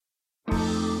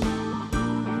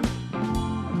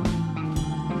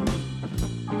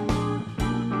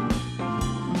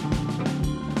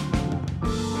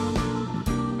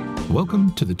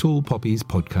Welcome to the Tall Poppies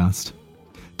podcast.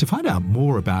 To find out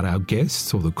more about our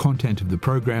guests or the content of the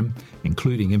program,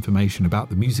 including information about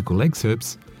the musical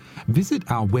excerpts, visit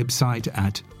our website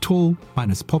at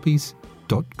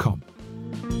tall-poppies.com.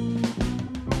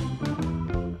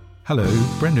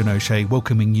 Hello, Brendan O'Shea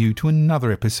welcoming you to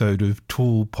another episode of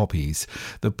Tall Poppies,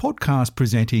 the podcast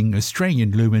presenting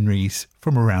Australian luminaries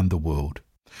from around the world.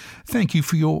 Thank you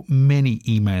for your many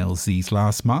emails these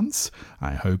last months.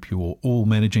 I hope you're all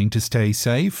managing to stay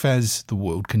safe as the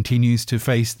world continues to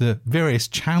face the various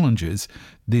challenges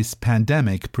this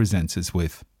pandemic presents us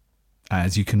with.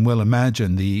 As you can well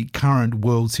imagine, the current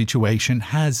world situation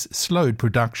has slowed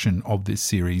production of this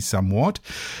series somewhat,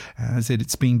 as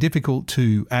it's been difficult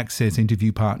to access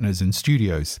interview partners and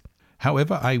studios.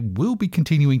 However, I will be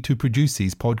continuing to produce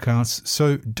these podcasts,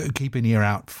 so do keep an ear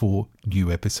out for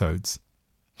new episodes.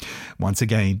 Once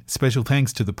again, special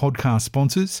thanks to the podcast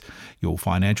sponsors. Your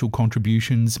financial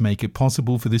contributions make it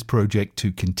possible for this project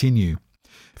to continue.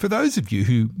 For those of you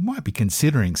who might be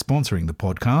considering sponsoring the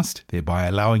podcast, thereby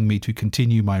allowing me to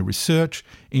continue my research,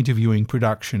 interviewing,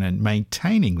 production and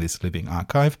maintaining this living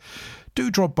archive, do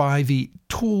drop by the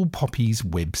Tall Poppies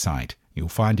website. You'll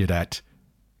find it at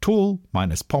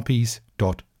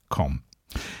tall-poppies.com.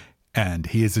 And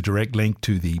here's a direct link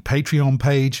to the Patreon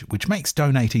page, which makes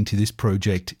donating to this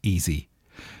project easy.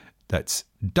 That's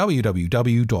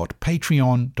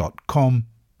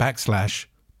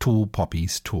www.patreon.com/Tall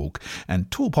Poppies Talk.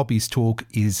 And Tall Poppies Talk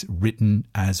is written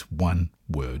as one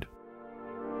word.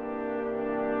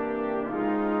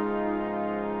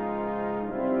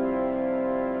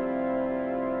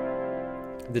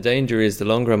 The danger is the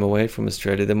longer I'm away from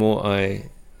Australia, the more I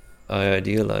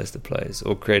idealise the place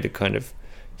or create a kind of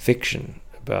fiction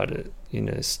about it.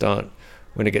 Start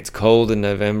when it gets cold in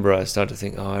November, I start to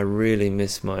think, I really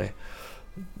miss my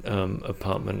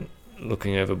apartment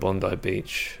looking over Bondi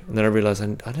Beach, and then I realise I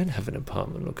don't have an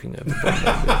apartment looking over Bondi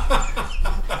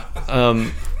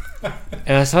Beach.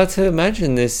 And I start to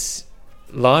imagine this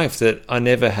life that I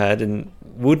never had and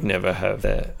would never have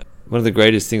there. One of the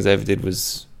greatest things I ever did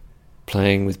was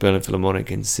playing with Berlin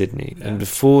Philharmonic in Sydney, and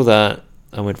before that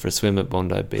I went for a swim at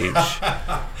Bondi Beach.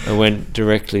 I went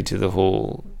directly to the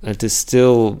hall, and to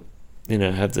still,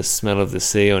 have the smell of the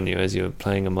sea on you as you're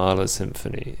playing a Mahler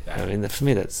Symphony. I mean, for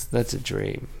me, that's a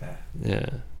dream. Yeah.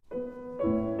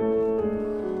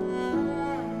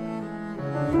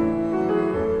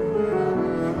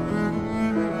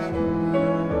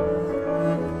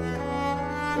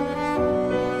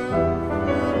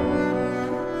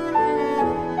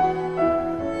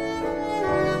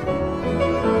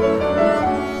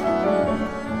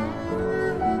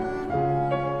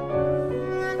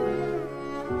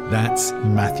 That's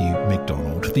Matthew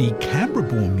McDonald. The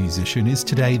Canberra-born musician is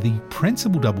today the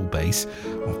principal double bass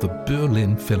of the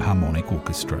Berlin Philharmonic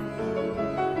Orchestra.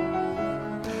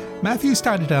 Matthew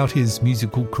started out his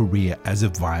musical career as a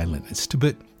violinist,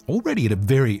 but already at a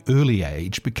very early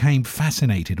age became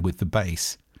fascinated with the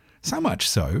bass. So much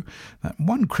so that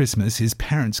one Christmas his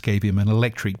parents gave him an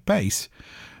electric bass,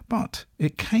 but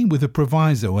it came with a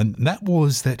proviso, and that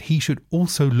was that he should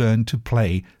also learn to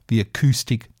play the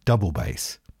acoustic double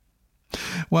bass.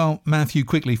 Well, Matthew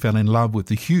quickly fell in love with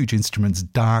the huge instrument's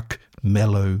dark,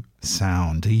 mellow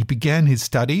sound. He began his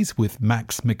studies with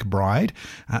Max McBride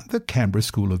at the Canberra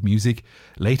School of Music,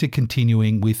 later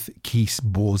continuing with Kees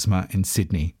Boersma in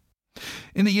Sydney.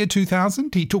 In the year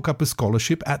 2000, he took up a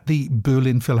scholarship at the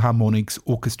Berlin Philharmonic's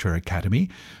Orchestra Academy,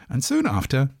 and soon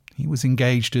after, he was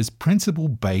engaged as principal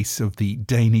bass of the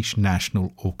Danish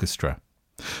National Orchestra.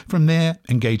 From there,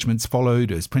 engagements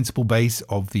followed as principal bass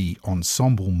of the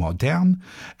Ensemble Modern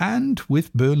and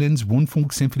with Berlin's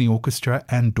Rundfunk Symphony Orchestra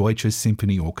and Deutsches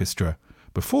Symphony Orchestra,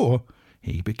 before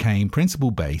he became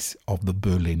principal bass of the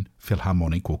Berlin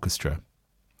Philharmonic Orchestra.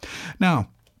 Now,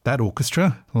 that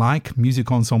orchestra, like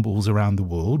music ensembles around the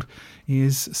world,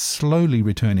 is slowly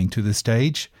returning to the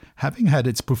stage, having had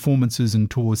its performances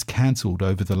and tours cancelled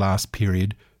over the last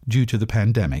period due to the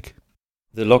pandemic.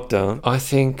 The lockdown, I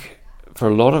think, for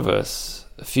a lot of us,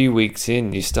 a few weeks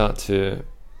in, you start to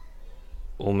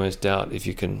almost doubt if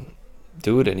you can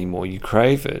do it anymore. You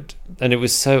crave it. And it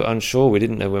was so unsure, we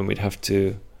didn't know when we'd have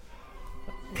to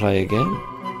play again.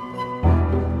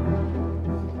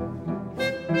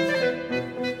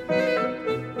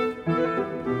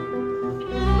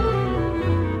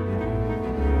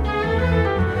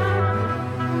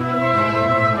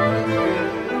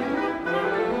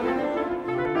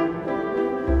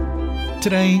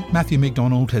 Today, Matthew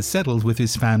McDonald has settled with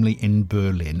his family in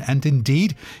Berlin, and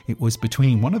indeed, it was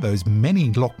between one of those many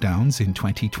lockdowns in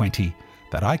 2020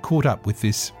 that I caught up with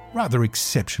this rather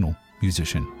exceptional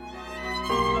musician.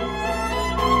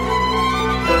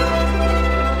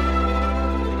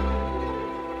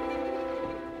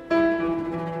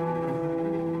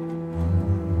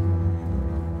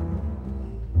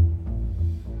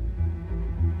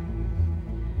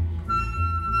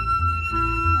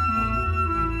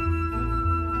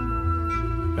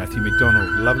 Matthew McDonald.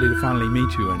 Lovely to finally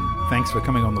meet you, and thanks for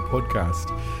coming on the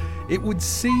podcast. It would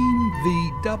seem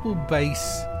the double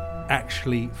bass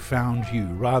actually found you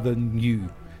rather than you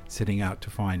setting out to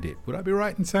find it. Would I be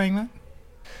right in saying that?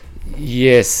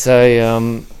 Yes,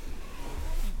 well,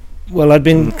 I'd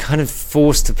been kind of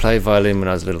forced to play violin when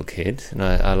I was a little kid, and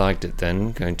I liked it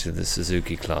then, going to the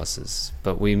Suzuki classes.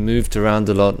 But we moved around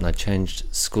a lot, and I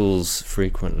changed schools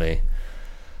frequently.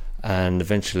 And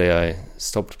eventually I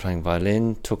stopped playing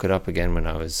violin, took it up again when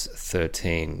I was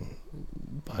 13,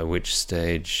 by which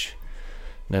stage,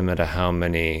 no matter how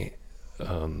many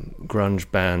grunge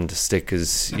band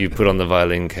stickers you put on the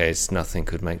violin case, nothing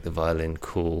could make the violin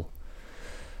cool.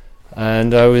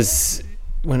 And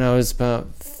when I was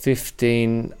about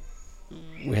 15,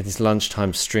 we had this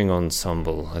lunchtime string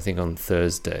ensemble, I think on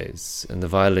Thursdays, and the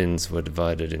violins were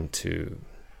divided into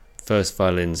first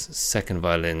violins, second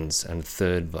violins, and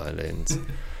third violins.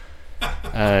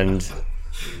 And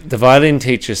the violin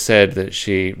teacher said that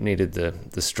she needed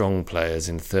the strong players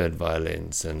in third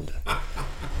violins, and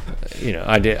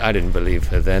I didn't believe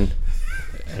her then.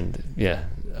 And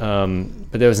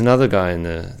but there was another guy in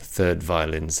the third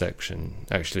violin section.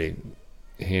 Actually,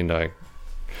 he and I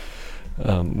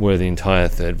were the entire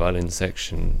third violin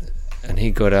section, and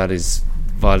he got out his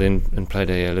violin and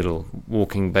played a little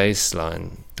walking bass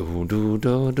line, do do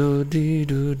do do dee,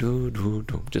 do do do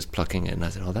do, just plucking it. And I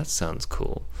said, "Oh, that sounds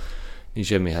cool." He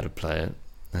showed me how to play it.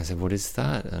 And I said, "What is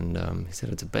that?" And he said,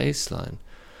 "It's a bass line."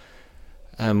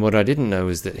 And what I didn't know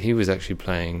was that he was actually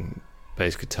playing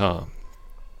bass guitar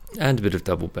and a bit of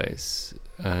double bass.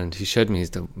 And he showed me his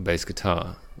double bass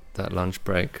guitar, that lunch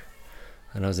break,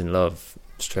 and I was in love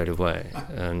straight away,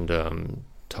 and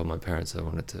told my parents I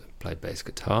wanted to play bass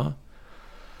guitar.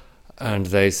 And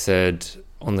they said,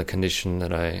 on the condition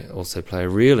that I also play a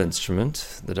real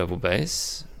instrument, the double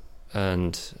bass.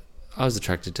 And I was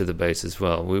attracted to the bass as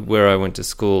well. Where I went to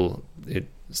school, it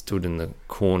stood in the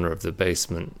corner of the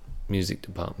basement music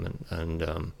department. And,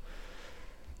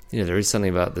 there is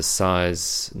something about the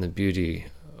size and the beauty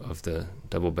of the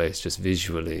double bass, just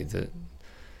visually, that,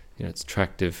 it's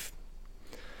attractive.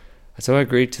 So I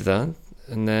agreed to that.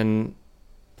 And then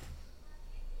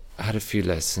I had a few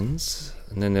lessons.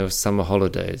 And then there were summer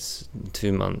holidays,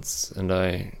 2 months, and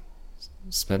I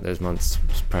spent those months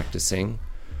practicing,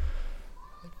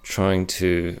 trying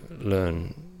to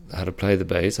learn how to play the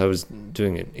bass. I was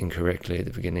doing it incorrectly at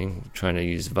the beginning, trying to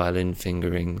use violin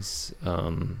fingerings.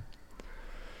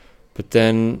 But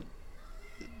then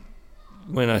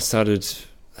when I started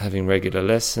having regular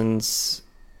lessons,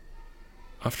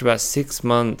 after about 6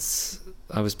 months,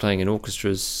 I was playing in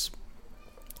orchestras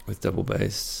with double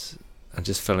bass. I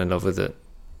just fell in love with it,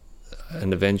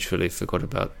 and eventually forgot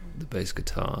about the bass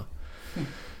guitar.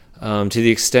 To the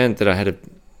extent that I had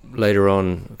later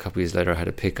on, a couple of years later, I had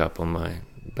a pickup on my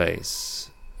bass,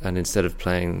 and instead of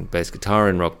playing bass guitar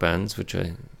in rock bands, which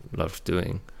I loved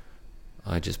doing,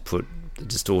 I just put the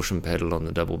distortion pedal on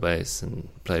the double bass and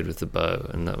played with the bow,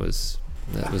 and that was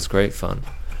great fun.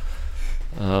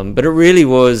 But it really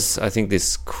was, I think,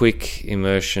 this quick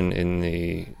immersion in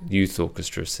the youth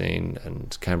orchestra scene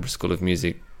and Canberra School of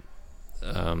Music,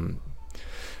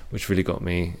 which really got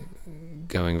me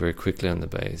going very quickly on the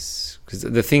bass. Because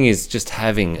the thing is, just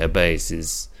having a bass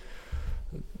is,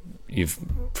 you've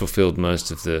fulfilled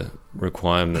most of the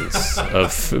requirements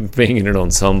of being in an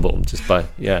ensemble just by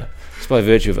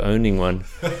virtue of owning one.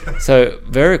 So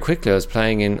very quickly I was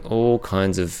playing in all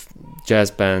kinds of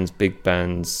jazz bands, big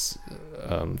bands,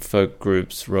 folk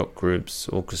groups, rock groups,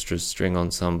 orchestras, string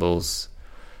ensembles.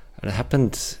 And it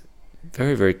happened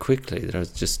very, very quickly that I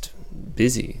was just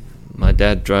busy. My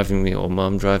dad driving me, or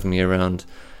mum driving me around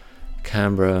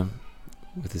Canberra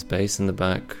with his bass in the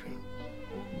back.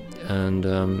 And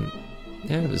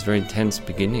it was a very intense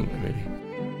beginning, really.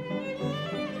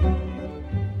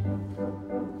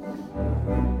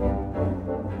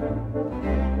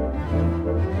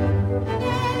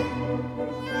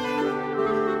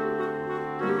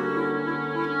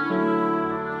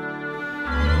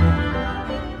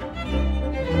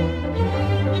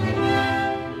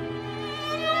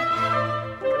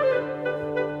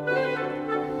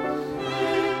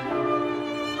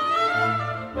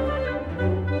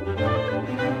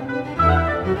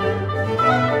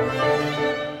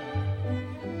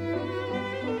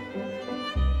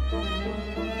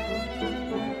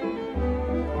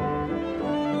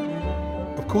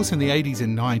 Of course, in the 80s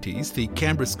and 90s, the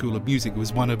Canberra School of Music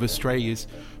was one of Australia's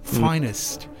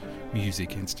finest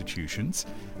music institutions.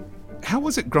 How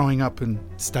was it growing up and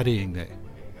studying there?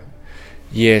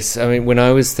 Yes, I mean, when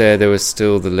I was there was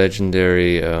still the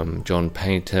legendary John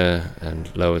Painter and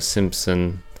Lois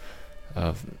Simpson,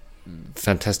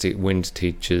 fantastic wind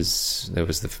teachers. There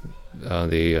was the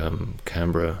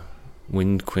Canberra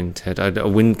Wind Quintet,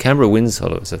 Canberra Wind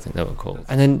Solos, I think they were called.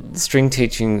 And then string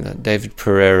teaching, David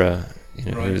Pereira,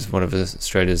 who was one of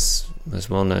Australia's most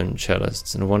well-known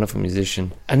cellists and a wonderful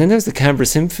musician. And then there was the Canberra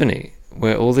Symphony,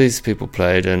 where all these people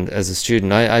played. And as a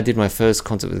student, I did my first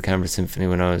concert with the Canberra Symphony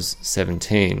when I was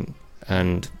 17,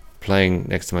 and playing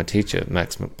next to my teacher,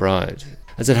 Max McBride.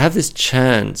 As I'd have this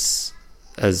chance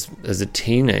as a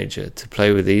teenager to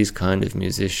play with these kind of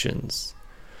musicians,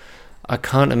 I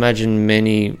can't imagine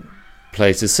many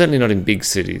places, certainly not in big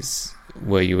cities,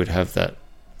 where you would have that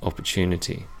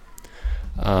opportunity.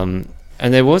 And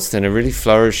there was then a really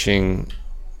flourishing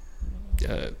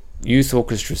youth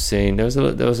orchestra scene. There was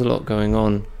a lot going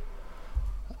on,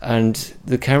 and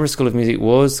the Canberra School of Music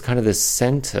was kind of the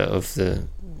centre of the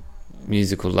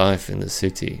musical life in the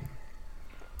city.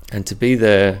 And to be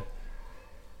there,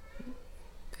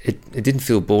 it didn't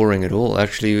feel boring at all.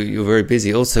 Actually, you were very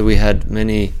busy. Also, we had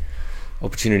many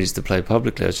opportunities to play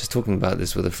publicly. I was just talking about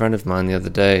this with a friend of mine the other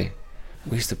day.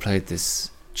 We used to play at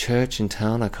this church in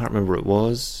town. I can't remember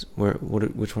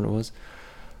which one it was.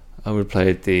 I would play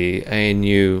at the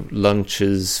ANU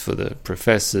lunches for the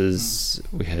professors.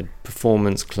 We had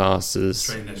performance classes.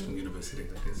 Australian National University,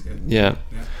 that is, yeah.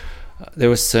 There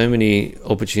were so many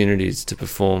opportunities to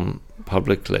perform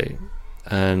publicly,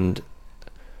 and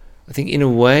I think in a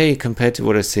way, compared to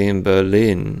what I see in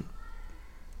Berlin,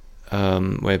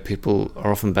 where people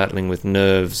are often battling with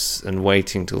nerves and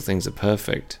waiting till things are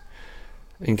perfect,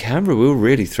 in Canberra we were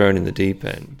really thrown in the deep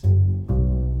end.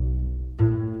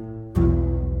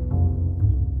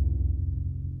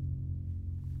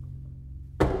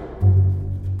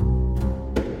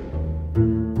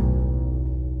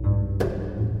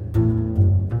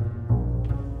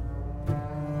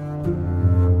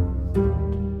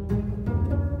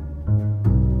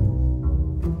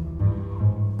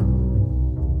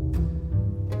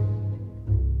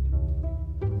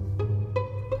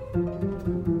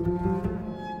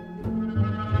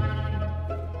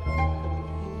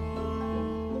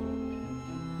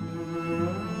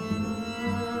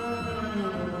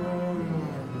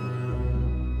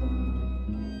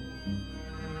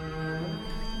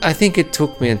 I think it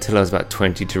took me until I was about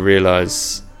 20 to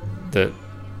realise that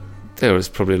there was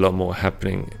probably a lot more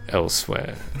happening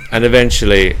elsewhere. And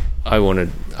eventually I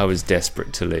was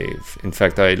desperate to leave. In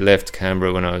fact, I left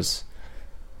Canberra when I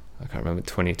can't remember,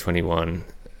 2021.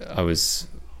 I was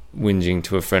whinging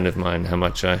to a friend of mine how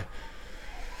much I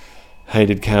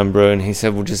hated Canberra, and he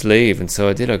said, well, just leave. And so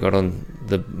I did. I got on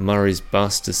the Murray's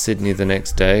bus to Sydney the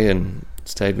next day and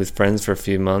stayed with friends for a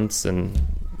few months and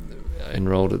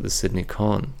enrolled at the Sydney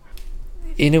Con.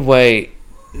 In a way,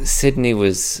 Sydney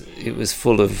was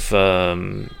full of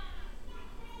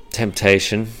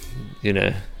temptation.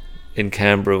 In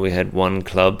Canberra we had one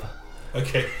club.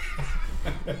 Okay.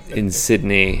 In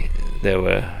Sydney there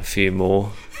were a few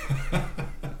more.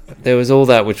 There was all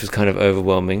that, which was kind of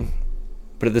overwhelming,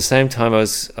 but at the same time I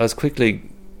was quickly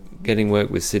getting work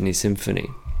with Sydney Symphony,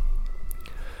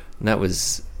 and that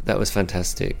was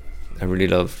fantastic. I really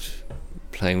loved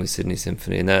playing with Sydney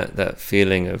Symphony, and that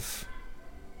feeling of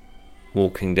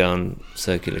walking down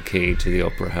Circular Quay to the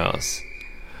Opera House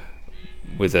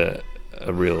with a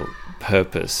real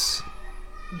purpose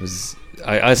was,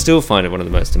 I still find it one of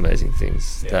the most amazing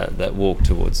things, that walk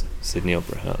towards Sydney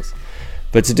Opera House.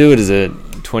 But to do it as a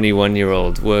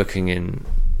 21-year-old working in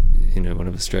one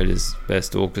of Australia's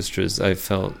best orchestras, I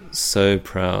felt so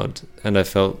proud, and I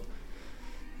felt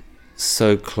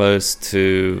so close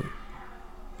to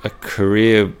a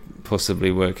career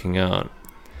possibly working out.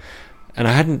 And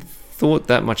I hadn't thought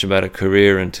that much about a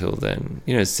career until then.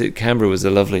 Canberra was a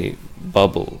lovely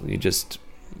bubble. You just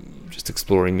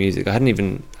exploring music. I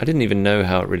didn't even know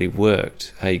how it really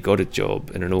worked, how you got a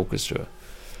job in an orchestra.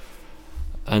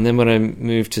 And then when I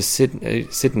moved to Sydney,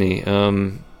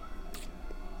 I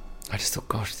just thought,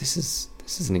 gosh, this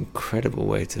is an incredible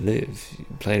way to live. You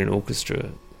play in an orchestra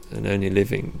and earn your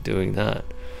living doing that,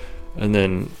 and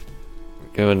then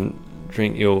go and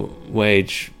drink your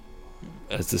wage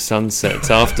as the sun sets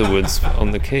afterwards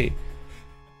on the quay.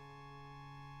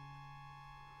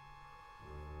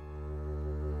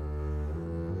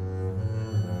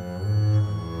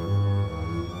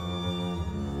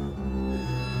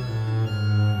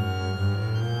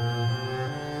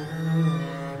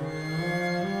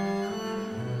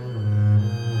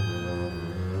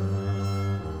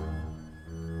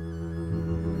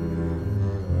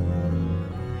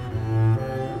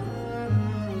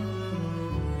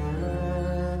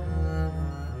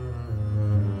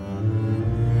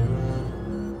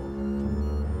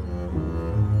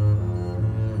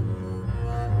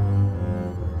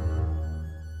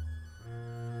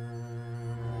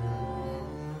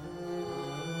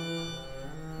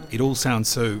 It all sounds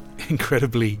so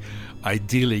incredibly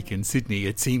idyllic in Sydney.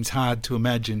 It seems hard to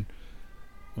imagine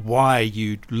why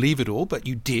you'd leave it all, but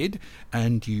you did,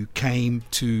 and you came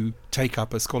to take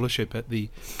up a scholarship at the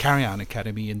Carry-On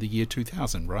Academy in the year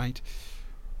 2000, right?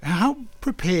 How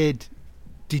prepared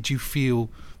did you feel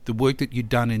the work that you'd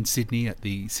done in Sydney at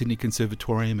the Sydney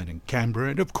Conservatorium and in Canberra,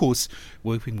 and of course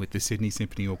working with the Sydney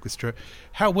Symphony Orchestra,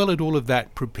 how well had all of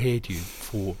that prepared you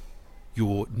for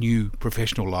your new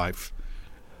professional life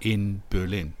in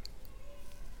Berlin?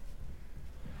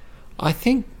 I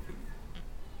think,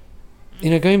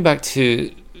 going back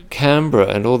to Canberra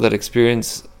and all that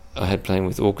experience I had playing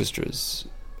with orchestras,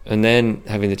 and then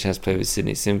having the chance to play with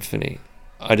Sydney Symphony,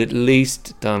 I'd at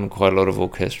least done quite a lot of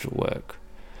orchestral work.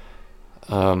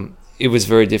 It was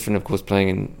very different, of course, playing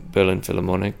in Berlin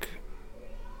Philharmonic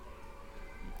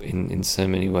in so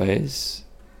many ways,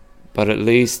 but at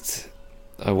least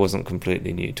I wasn't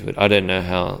completely new to it. I don't know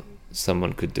how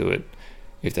someone could do it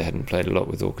if they hadn't played a lot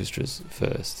with orchestras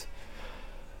first.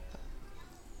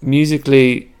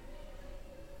 Musically,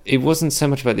 it wasn't so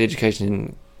much about the education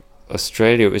in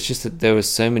Australia, it was just that there were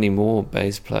so many more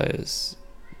bass players.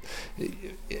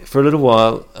 For a little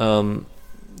while,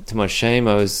 to my shame,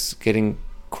 I was getting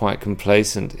quite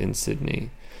complacent in Sydney.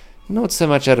 Not so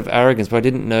much out of arrogance, but I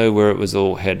didn't know where it was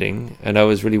all heading, and I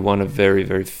was really one of very,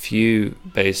 very few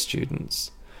bass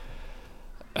students.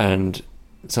 And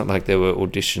it's not like there were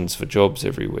auditions for jobs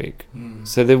every week.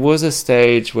 So there was a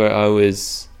stage where I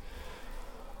was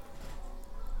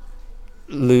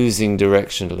losing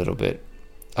direction a little bit.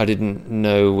 I didn't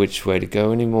know which way to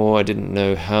go anymore. I didn't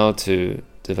know how to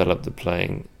develop the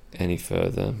playing any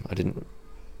further.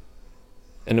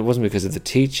 And it wasn't because of the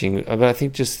teaching, but I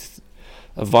think just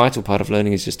a vital part of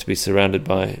learning is just to be surrounded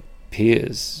by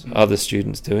peers, other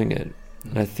students doing it.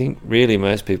 And I think really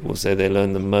most people will say they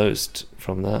learn the most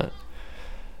from that.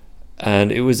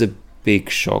 And it was a big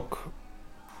shock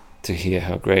to hear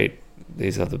how great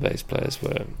these other bass players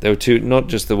were. There were two, not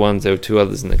just the ones, there were two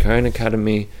others in the Carry-On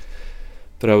Academy,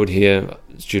 but I would hear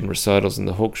student recitals in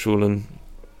the Hochschulen,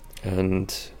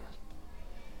 and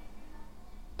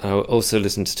I also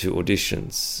listened to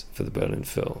auditions for the Berlin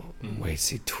Phil, where you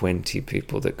see 20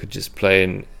 people that could just play,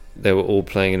 and they were all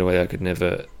playing in a way I could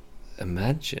never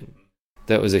imagine.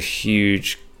 That was a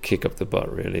huge kick up the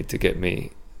butt, really, to get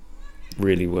me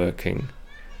really working.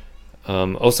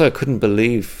 Also, I couldn't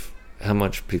believe how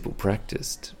much people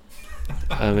practiced.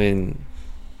 I mean,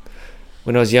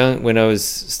 when I was young, when I was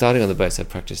starting on the bass, I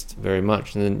practiced very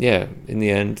much. And then, in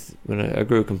the end, when I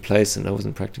grew complacent, I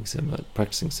wasn't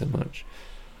practicing so much.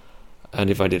 And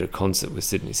if I did a concert with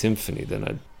Sydney Symphony, then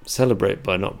I'd celebrate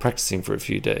by not practicing for a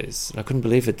few days. And I couldn't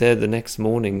believe it. There, the next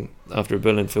morning, after a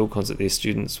Berlin Phil concert, these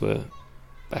students were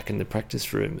back in the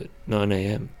practice room at 9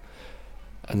 a.m.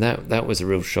 And that was a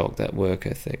real shock, that work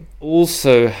ethic.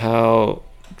 Also, how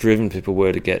driven people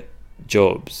were to get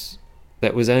jobs. The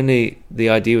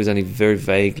idea was only very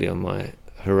vaguely on my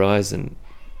horizon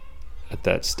at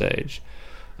that stage.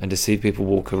 And to see people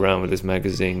walk around with this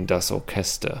magazine, Das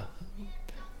Orchester,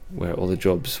 where all the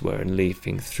jobs were, and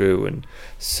leafing through and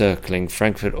circling,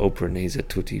 Frankfurt Opera needs a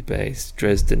tutti bass,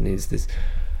 Dresden needs this.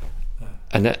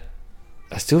 And that,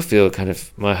 I still feel kind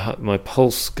of my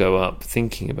pulse go up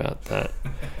thinking about that.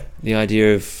 The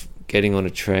idea of getting on a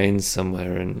train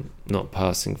somewhere and not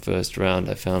passing first round,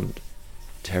 I found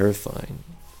terrifying,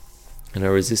 and I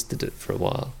resisted it for a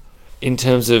while. In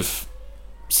terms of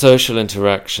social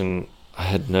interaction, I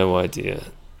had no idea.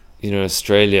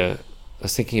 Australia, I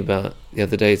was thinking about the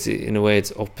other day, in a way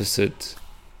it's opposite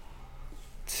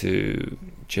to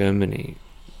Germany,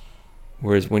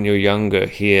 whereas when you're younger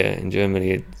here in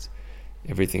Germany,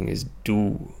 everything is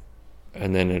du,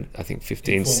 and then at, I think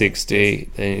 15,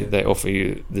 60, they offer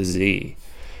you the Z.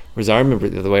 Whereas I remember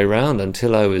it the other way around.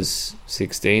 Until I was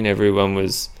 16, everyone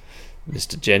was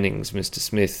Mr. Jennings, Mr.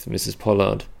 Smith, Mrs.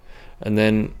 Pollard. And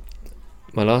then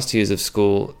my last years of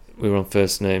school, we were on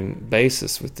first name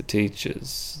basis with the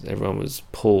teachers. Everyone was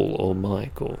Paul or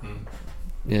Mike or...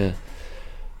 Yeah.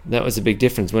 That was a big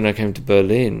difference. When I came to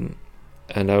Berlin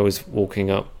and I was walking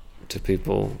up to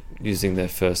people using their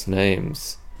first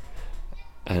names,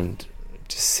 and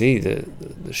to see the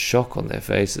shock on their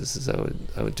faces as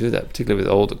I would do that, particularly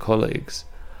with older colleagues.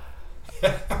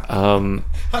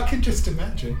 I can just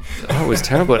imagine. Oh, it was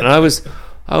terrible. And I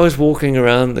was walking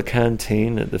around the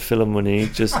canteen at the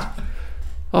Philharmonie, just,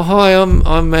 oh hi,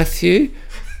 I'm Matthew.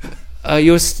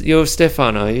 You're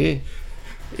Stefan, are you?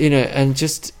 And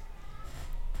just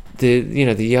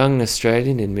the young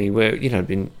Australian in me, where I'd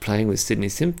been playing with Sydney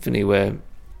Symphony, where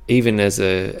even as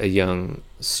a young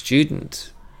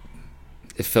student,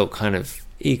 it felt kind of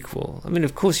equal. I mean,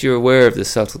 of course, you're aware of the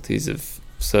subtleties of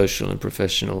social and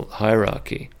professional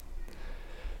hierarchy,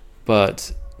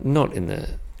 but not in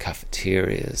the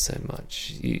cafeteria so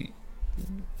much.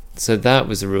 So that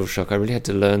was a real shock. I really had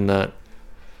to learn that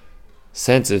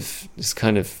sense of just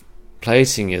kind of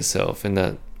placing yourself in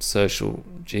that social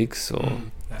jigsaw.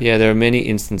 Yeah, there are many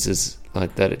instances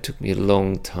like that. It took me a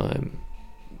long time,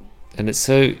 and it's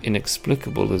so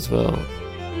inexplicable as well.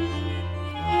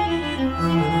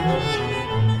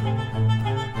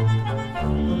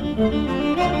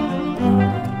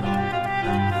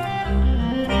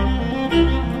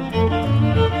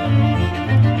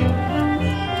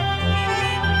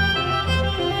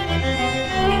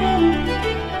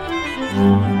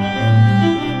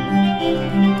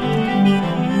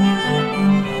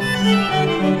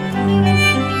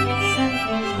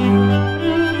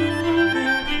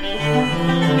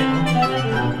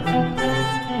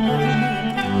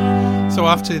 So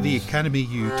after the academy,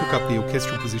 you took up the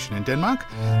orchestral position in Denmark,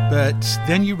 but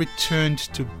then you returned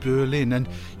to Berlin, and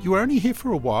you were only here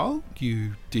for a while.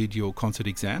 You did your concert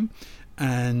exam,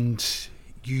 and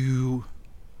you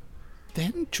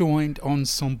then joined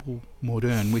Ensemble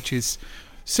Modern, which is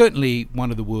certainly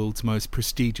one of the world's most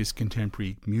prestigious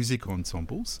contemporary music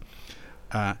ensembles.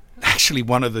 Actually,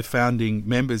 one of the founding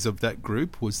members of that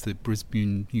group was the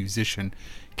Brisbane musician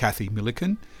Kathy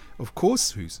Milliken, of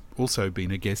course, who's also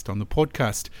been a guest on the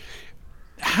podcast.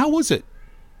 How was it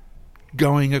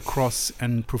going across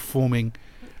and performing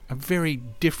a very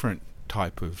different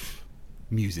type of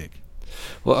music?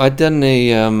 Well, I'd done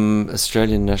a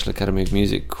Australian National Academy of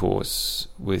Music course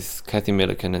with Kathy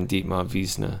Milliken and Dietmar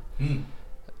Wiesner.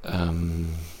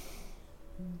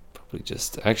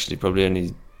 Probably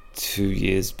only 2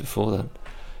 years before that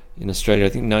in Australia. I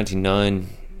think 99.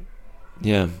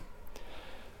 Yeah.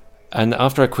 And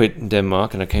after I quit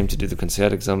Denmark and I came to do the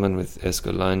Konzertexamen with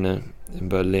Esko Leine in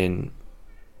Berlin,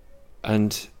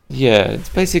 and yeah, it's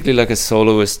basically like a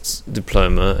soloist's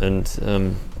diploma, and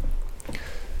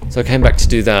so I came back to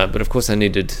do that, but of course I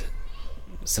needed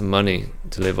some money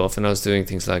to live off, and I was doing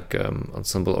things like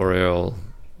Ensemble Aureole,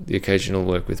 the occasional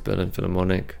work with Berlin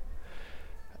Philharmonic,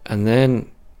 and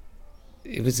then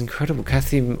it was incredible.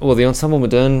 The Ensemble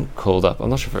Modern called up. I'm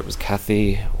not sure if it was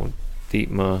Kathy or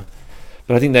Dietmar,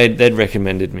 but I think they'd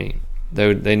recommended me.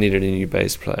 They needed a new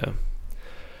bass player.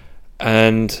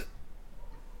 And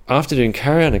after doing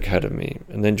Carry-On Academy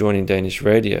and then joining Danish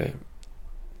radio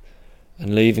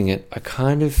and leaving it, I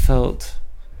kind of felt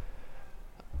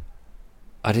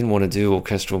I didn't want to do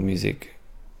orchestral music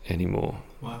anymore.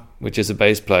 Wow. Which, as a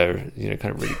bass player,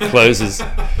 kind of really closes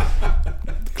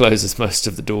most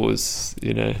of the doors,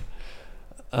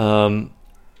 And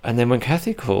then when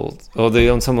Kathy called, or the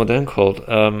Ensemble Modern called,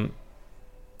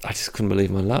 I just couldn't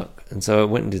believe my luck. And so I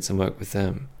went and did some work with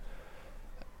them.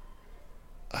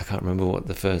 I can't remember what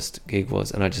the first gig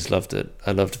was, and I just loved it.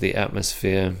 I loved the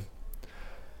atmosphere.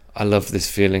 I loved this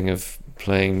feeling of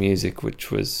playing music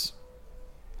which was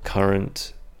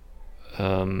current,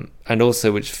 and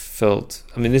also which felt,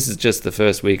 this is just the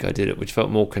first week I did it, which felt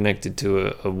more connected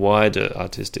to a wider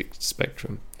artistic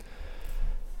spectrum.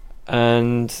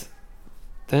 And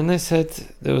then they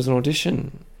said there was an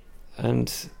audition,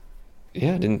 and I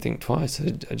didn't think twice.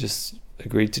 I just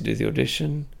agreed to do the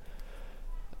audition,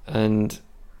 and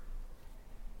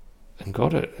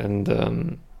got it, and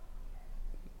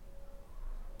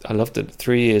I loved it.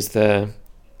 3 years there.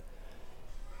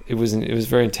 It was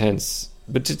very intense.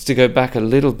 But just to go back a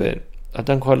little bit, I've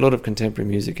done quite a lot of contemporary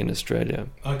music in Australia.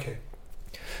 Okay.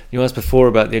 You asked before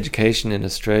about the education in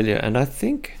Australia, and I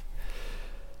think,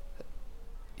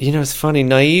 it's funny,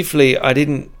 naively, I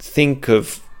didn't think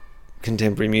of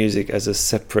contemporary music as a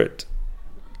separate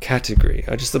category.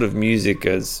 I just thought of music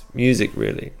as music,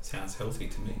 really. Sounds healthy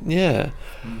to me. Yeah.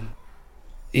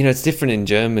 It's different in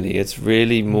Germany. It's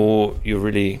really more,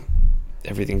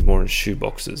 everything's more in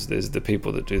shoeboxes. There's the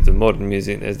people that do the modern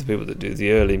music, there's the people that do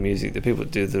the early music, the people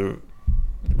that do the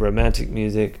romantic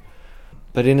music.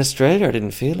 But in Australia, I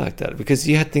didn't feel like that, because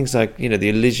you had things like, the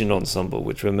Elysian Ensemble,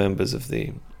 which were members of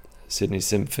the Sydney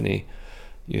Symphony.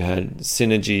 You had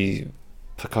Synergy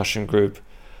percussion group.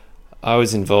 I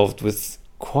was involved with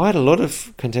quite a lot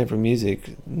of contemporary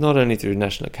music, not only through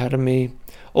National Academy.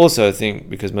 Also, I think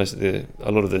because a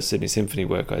lot of the Sydney Symphony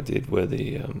work I did were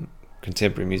the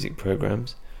contemporary music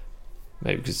programs.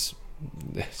 Maybe because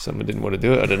someone didn't want to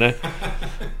do it, I don't know.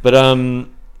 But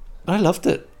I loved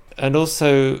it, and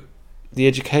also the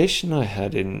education I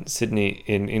had in Sydney,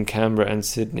 in Canberra and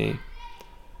Sydney,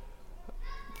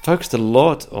 focused a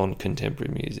lot on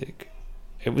contemporary music.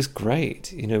 It was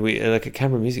great, we like a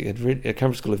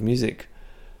Canberra School of Music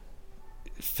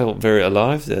felt very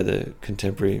alive there, the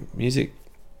contemporary music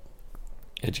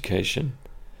education.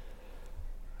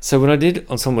 So when I did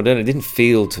Ensemble Modern, it didn't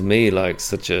feel to me like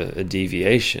such a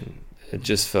deviation. It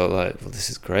just felt like, well, this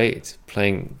is great.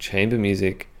 Playing chamber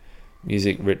music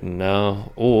written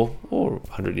now, or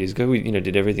 100 years ago. We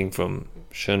did everything from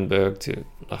Schoenberg to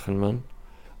Lachenmann.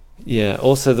 Yeah,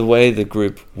 also the way the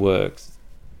group worked.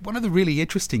 One of the really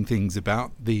interesting things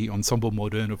about the Ensemble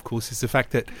Modern, of course, is the fact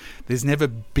that there's never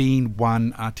been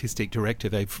one artistic director.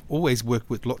 They've always worked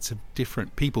with lots of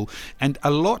different people, and a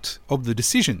lot of the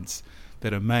decisions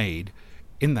that are made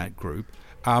in that group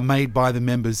are made by the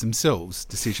members themselves.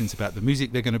 Decisions about the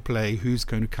music they're going to play, who's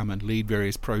going to come and lead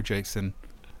various projects, and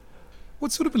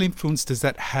what sort of an influence does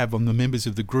that have on the members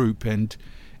of the group and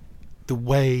the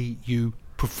way you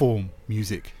perform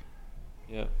music?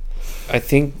 Yeah, I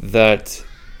think that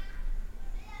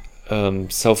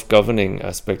self-governing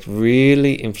aspect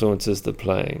really influences the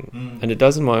playing, and it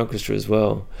does in my orchestra as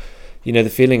well. The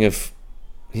feeling of,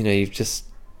 you've just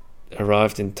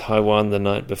arrived in Taiwan the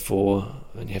night before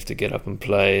and you have to get up and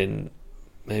play, and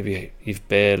maybe you've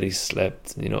barely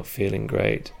slept and you're not feeling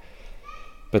great,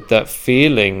 but that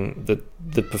feeling that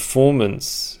the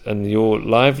performance and your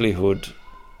livelihood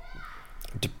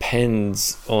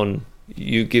depends on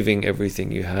you giving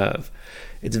everything you have.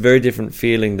 It's a very different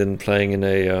feeling than playing in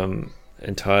a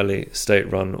entirely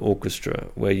state-run orchestra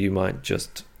where you might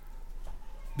just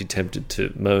be tempted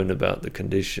to moan about the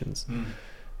conditions.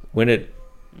 When it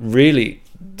really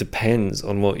depends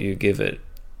on what you give it,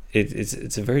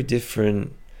 it's a very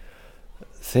different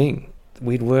thing.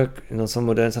 We'd work in Ensemble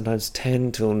Modern sometimes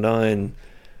 10 till 9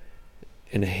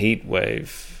 in a heat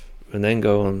wave and then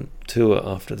go on tour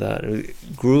after that.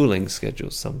 Grueling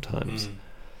schedules sometimes.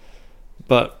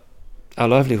 But our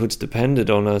livelihoods depended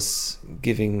on us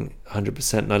giving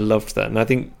 100%, and I loved that. And I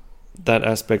think that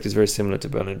aspect is very similar to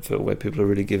Berlin Phil, where people are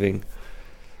really giving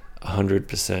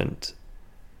 100%.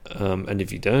 And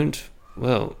if you don't,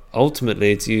 well,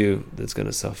 ultimately it's you that's going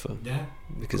to suffer. Yeah,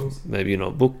 because maybe you're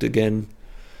not booked again,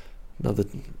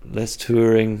 less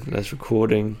touring, less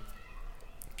recording.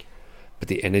 But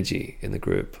the energy in the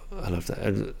group, I love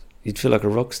that. You'd feel like a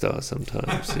rock star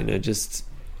sometimes,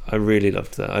 I really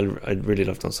loved that. I really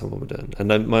loved Ensemble Modern.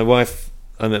 And I met my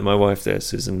wife there,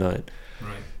 Susan Knight.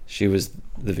 Right. She was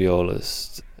the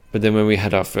violist. But then when we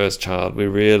had our first child, we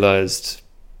realised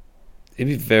it'd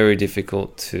be very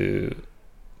difficult to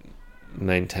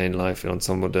maintain life in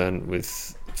Ensemble Modern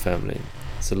with family.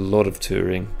 It's a lot of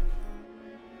touring.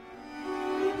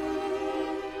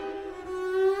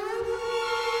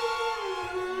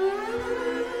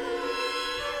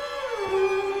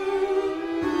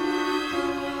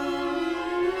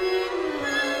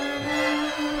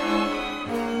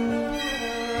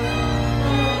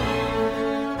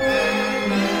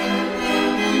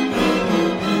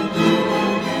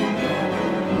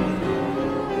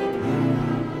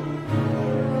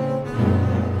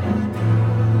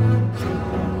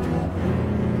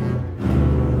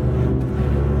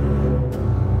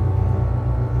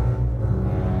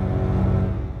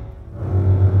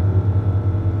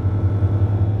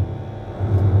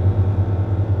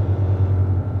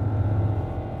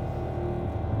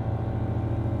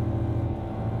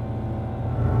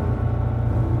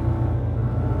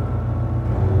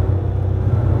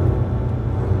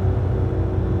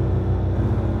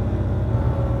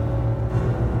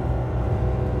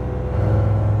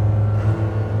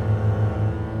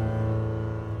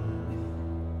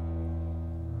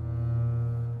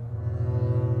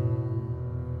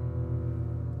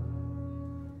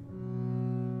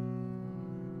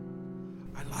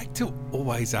 I like to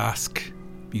always ask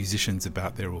musicians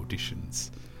about their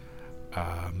auditions.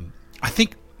 I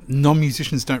think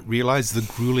non-musicians don't realise the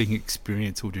grueling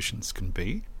experience auditions can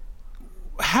be.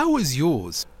 How was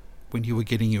yours when you were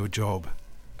getting your job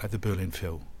at the Berlin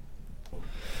Phil?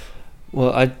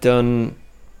 Well, I'd done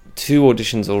 2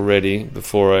 auditions already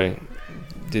before I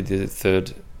did the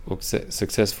third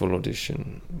successful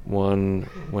audition. One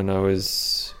when I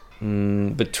was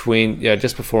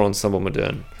just before Ensemble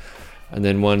Modern, and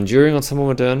then one during Ensemble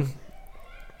Modern,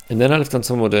 and then I left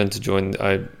Ensemble Modern to join.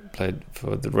 I played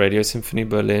for the Radio Symphony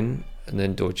Berlin and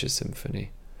then Deutsche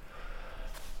Symphony,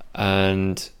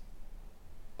 and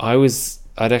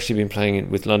I'd actually been playing it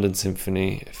with London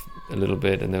Symphony a little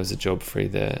bit, and there was a job free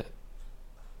there,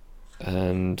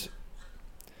 and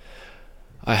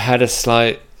I had a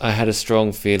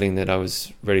strong feeling that I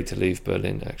was ready to leave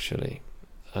Berlin, actually,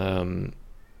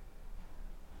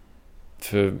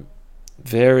 for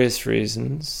various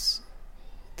reasons.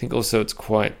 I think also it's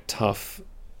quite tough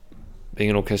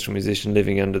being an orchestral musician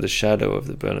living under the shadow of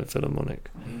the Berlin Philharmonic.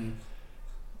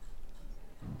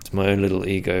 My own little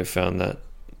ego found that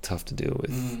tough to deal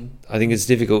with. I think it's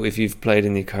difficult if you've played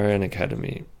in the Karajan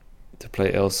Academy to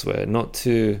play elsewhere, not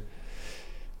to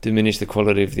diminish the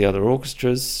quality of the other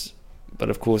orchestras, but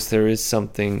of course there is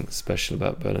something special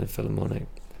about Berlin Philharmonic.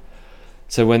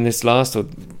 So when this last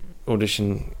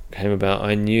audition came about,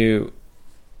 I knew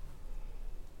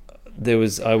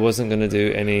I wasn't going to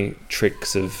do any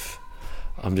tricks of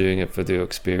I'm doing it for the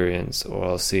experience, or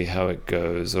I'll see how it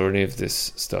goes, or any of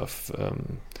this stuff.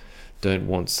 Don't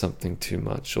want something too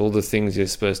much. All the things you're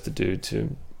supposed to do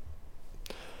to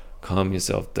calm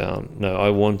yourself down. No, I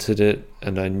wanted it,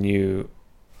 and I knew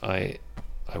I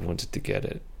wanted to get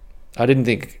it. I didn't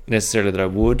think necessarily that I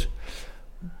would.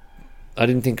 I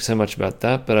didn't think so much about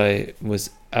that, but I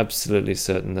was absolutely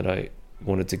certain that I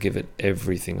wanted to give it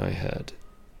everything I had.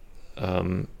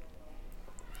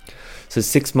 So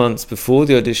 6 months before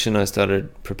the audition, I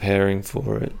started preparing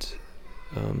for it,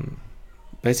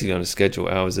 basically on a schedule,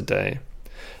 hours a day.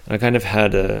 And I kind of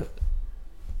had a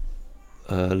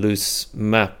loose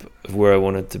map of where I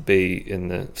wanted to be in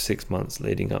the 6 months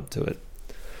leading up to it.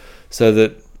 So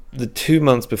that the 2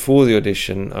 months before the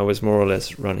audition, I was more or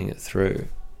less running it through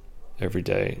every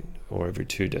day or every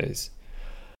 2 days.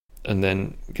 And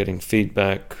then getting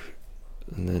feedback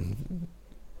and then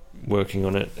working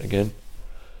on it again.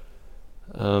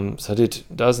 So I did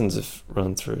dozens of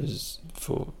run-throughs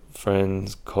for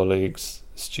friends, colleagues,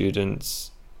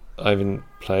 students. I even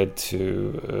played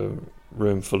to a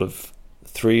room full of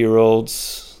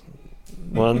 3-year-olds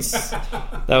once.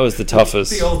 That was the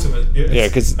toughest. The ultimate, yes. Yeah,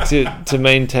 because to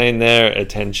maintain their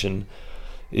attention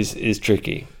is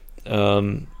tricky.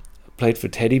 Played for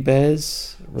teddy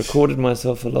bears, recorded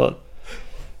myself a lot.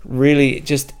 Really,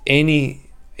 just any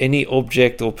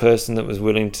object or person that was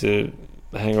willing to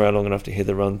hang around long enough to hear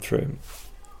the run through.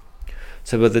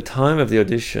 So by the time of the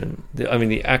audition,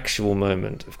 the actual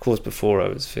moment, of course before I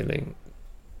was feeling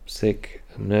sick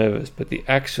and nervous, but the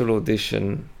actual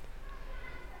audition,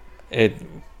 it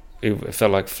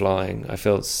felt like flying. I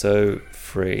felt so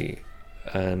free,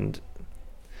 and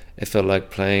it felt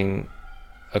like playing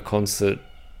a concert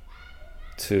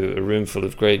to a room full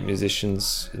of great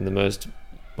musicians in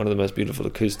one of the most beautiful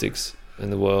acoustics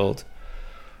in the world.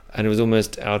 And it was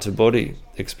almost out-of-body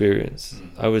experience.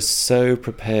 I was so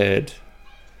prepared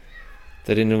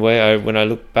that in a way, when I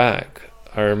look back,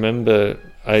 I remember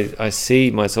I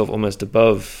see myself almost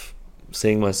above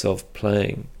seeing myself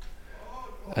playing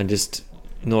and just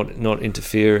not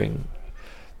interfering.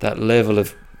 That level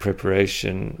of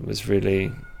preparation was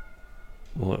really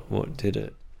what did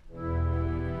it.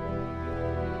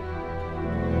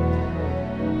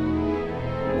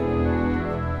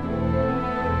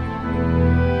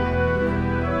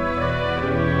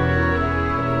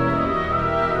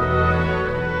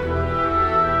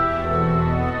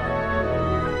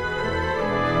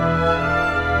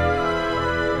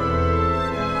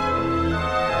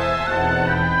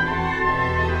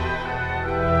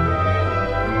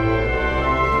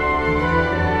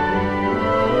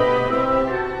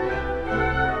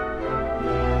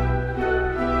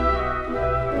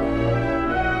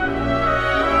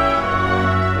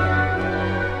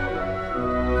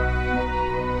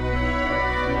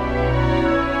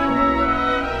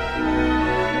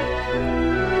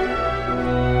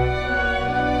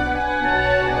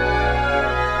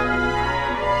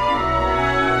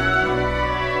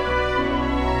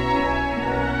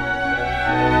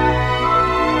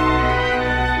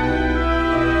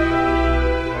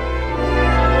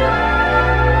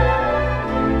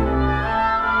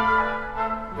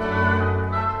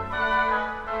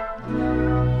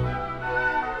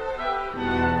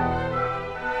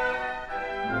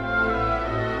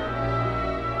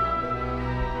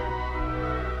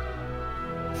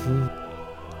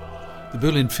 The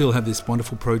Berlin Phil had this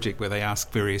wonderful project where they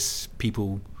asked various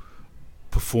people,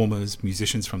 performers,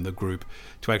 musicians from the group,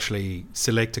 to actually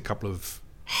select a couple of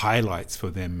highlights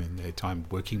for them in their time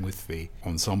working with the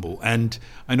ensemble. And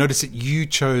I noticed that you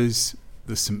chose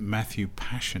the St. Matthew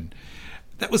Passion.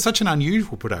 That was such an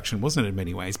unusual production, wasn't it, in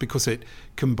many ways, because it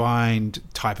combined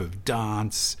type of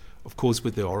dance, of course,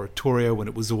 with the oratorio, when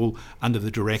it was all under the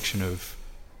direction of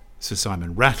Sir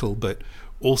Simon Rattle, but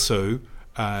also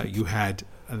you had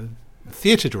a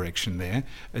theatre direction there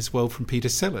as well from Peter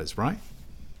Sellers, right?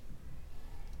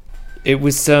 It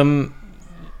was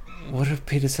what did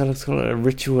Peter Sellers call it? A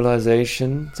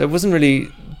ritualization. So it wasn't really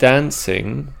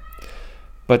dancing,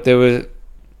 but there was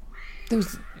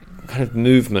kind of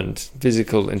movement,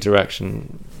 physical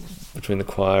interaction between the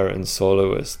choir and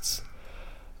soloists.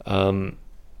 Not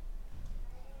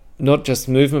just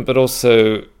movement, but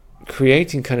also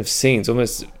creating kind of scenes,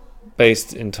 almost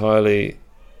based entirely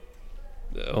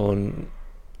on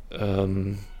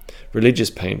religious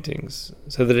paintings,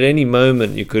 so that at any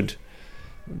moment you could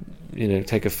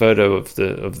take a photo of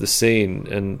the scene.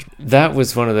 And that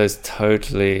was one of those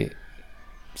totally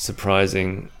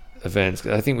surprising events.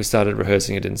 I think we started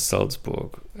rehearsing it in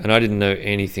Salzburg, and I didn't know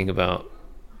anything about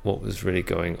what was really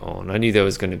going on. I knew there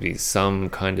was going to be some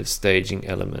kind of staging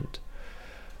element.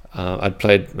 I'd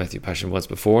played Matthew Passion once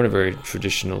before in a very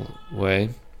traditional way.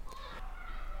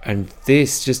 And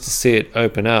this, just to see it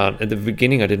open out, at the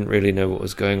beginning I didn't really know what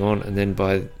was going on, and then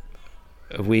by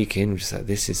a week in, just like,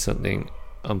 this is something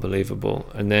unbelievable.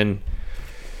 And then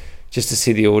just to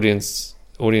see the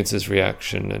audience's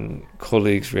reaction and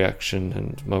colleagues' reaction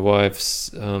and my wife's,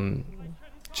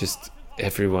 just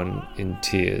everyone in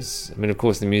tears. I mean, of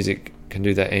course the music can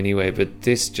do that anyway, but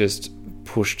this just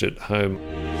pushed it home.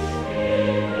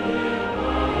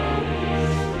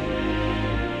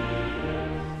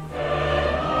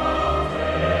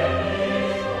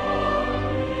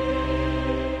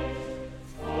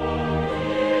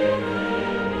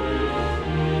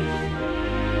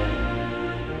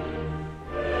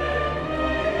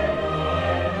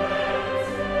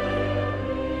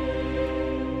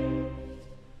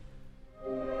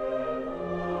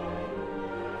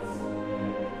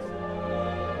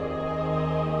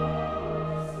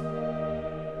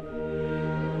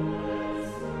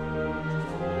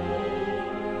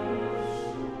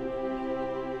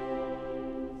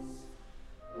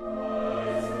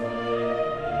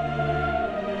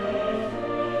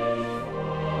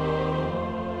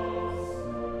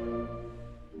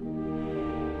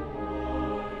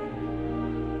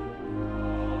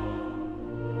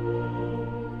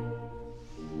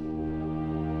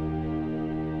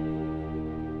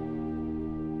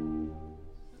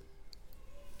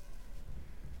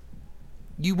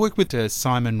 You work with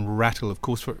Simon Rattle, of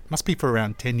course, must be for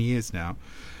around 10 years now.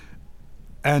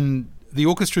 And the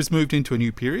orchestra's moved into a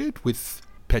new period with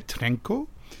Petrenko.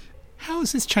 How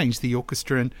has this changed the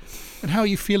orchestra, and how are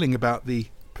you feeling about the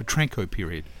Petrenko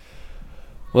period?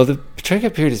 Well, the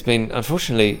Petrenko period has been,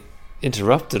 unfortunately,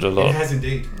 interrupted a lot. It has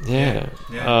indeed. Yeah.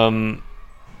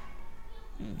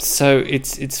 So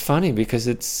it's funny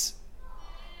because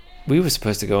we were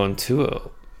supposed to go on tour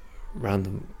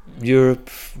around Europe,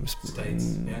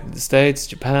 the States,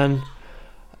 Japan,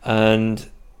 and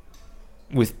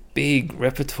with big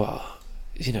repertoire.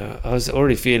 I was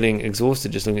already feeling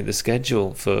exhausted just looking at the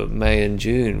schedule for May and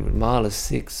June. Mahler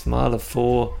 6, Mahler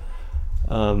 4,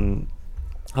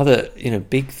 other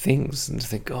big things, and to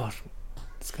think, God,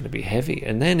 it's going to be heavy.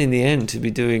 And then in the end, to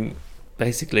be doing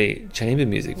basically chamber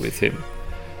music with him,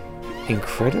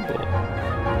 incredible.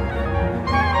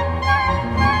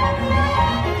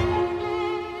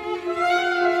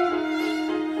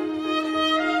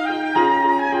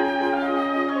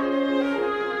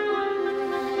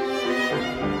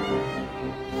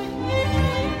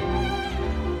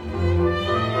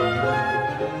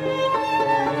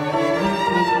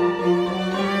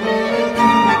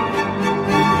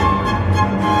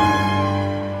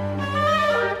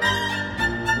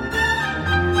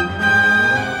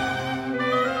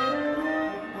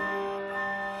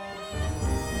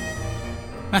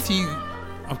 Matthew,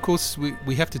 of course,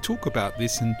 we have to talk about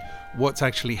this and what's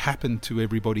actually happened to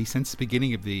everybody since the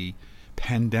beginning of the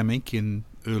pandemic in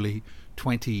early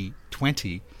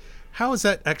 2020. How has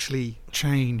that actually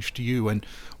changed you, and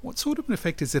what sort of an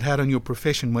effect has it had on your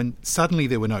profession when suddenly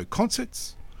there were no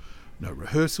concerts, no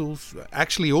rehearsals,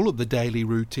 actually all of the daily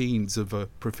routines of a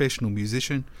professional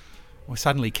musician were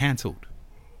suddenly cancelled?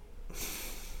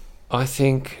 I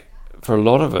think for a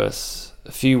lot of us,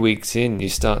 a few weeks in, you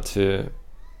start to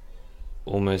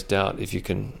almost doubt if you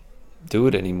can do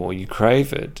it anymore. You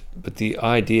crave it, but the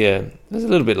idea, it's a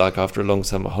little bit like after a long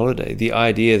summer holiday, the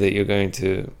idea that you're going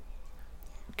to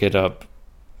get up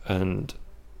and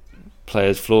play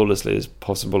as flawlessly as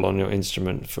possible on your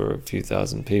instrument for a few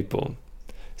thousand people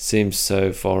seems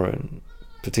so foreign,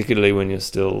 particularly when you're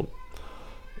still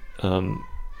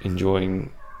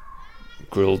enjoying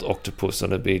grilled octopus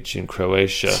on a beach in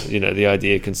Croatia. The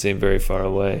idea can seem very far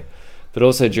away. But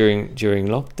also during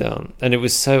lockdown, and it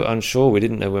was so unsure, we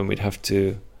didn't know when we'd have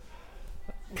to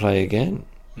play again.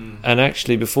 And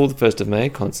actually, before the 1st of May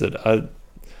concert,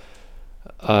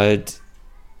 I'd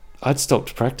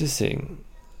stopped practicing.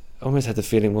 I almost had the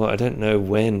feeling, well, I don't know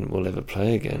when we'll ever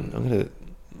play again. I'm going to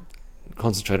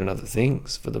concentrate on other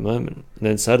things for the moment. And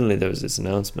then suddenly there was this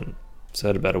announcement. So I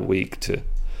had about a week to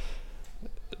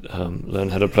learn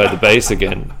how to play the bass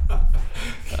again.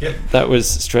 That was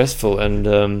stressful, and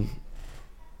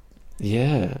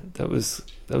that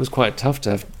was quite tough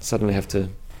to suddenly have to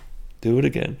do it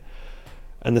again.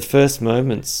 And the first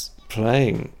moments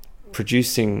playing,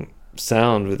 producing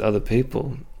sound with other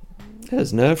people, it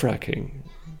was nerve-wracking.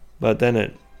 But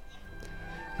then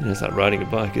it's like riding a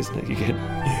bike, isn't it? You get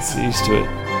used to it.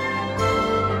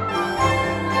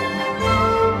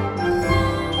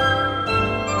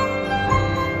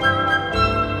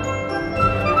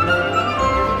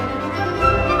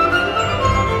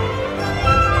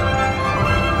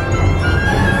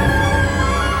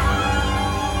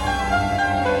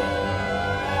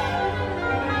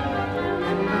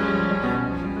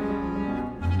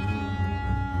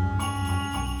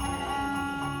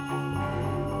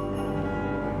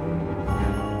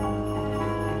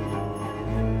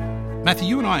 Matthew,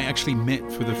 you and I actually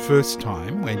met for the first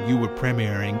time when you were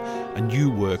premiering a new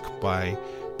work by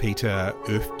Peter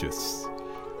Oeftes,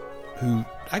 who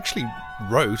actually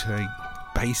wrote a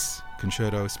bass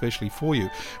concerto especially for you.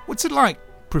 What's it like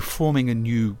performing a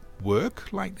new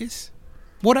work like this?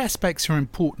 What aspects are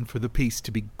important for the piece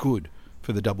to be good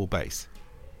for the double bass?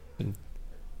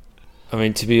 I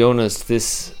mean, to be honest,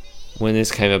 when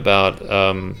this came about,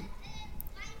 it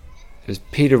was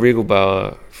Peter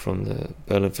Riegelbauer from the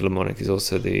Berlin Philharmonic. He's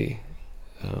also the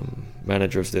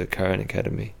manager of the Karajan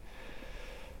Academy.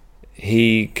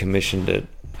 He commissioned it,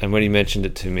 and when he mentioned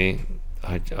it to me,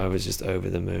 I was just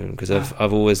over the moon, because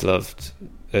I've always loved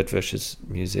Oeftes'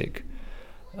 music.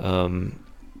 And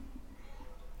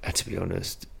to be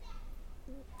honest,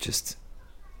 just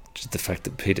the fact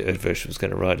that Peter Oeftes was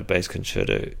going to write a bass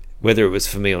concerto, whether it was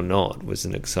for me or not, was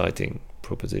an exciting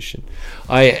proposition.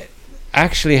 I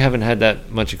actually haven't had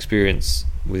that much experience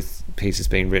with pieces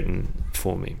being written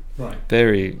for me. Right.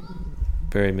 Very,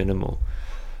 very minimal.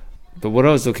 But what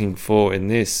I was looking for in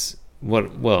this, what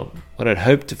I'd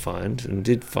hoped to find and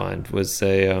did find, was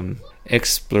a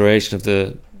exploration of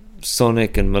the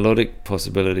sonic and melodic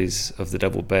possibilities of the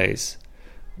double bass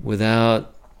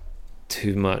without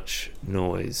too much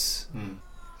noise.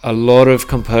 A lot of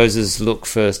composers look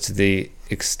first to the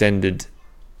extended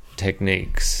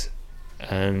techniques,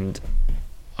 and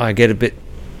I get a bit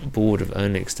bored of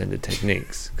only extended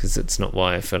techniques, because it's not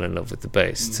why I fell in love with the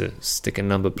bass, to stick a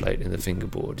number plate in the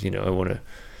fingerboard. I want to.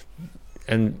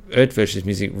 And Oeftes'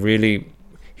 music, really,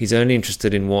 he's only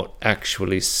interested in what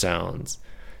actually sounds.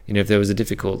 If there was a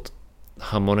difficult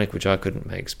harmonic which I couldn't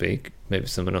make speak, maybe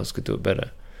someone else could do it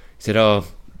better. He said, "Oh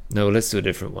no, let's do a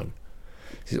different one."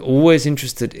 He's always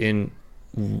interested in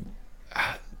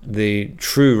the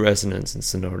true resonance and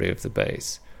sonority of the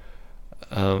bass,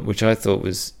 which I thought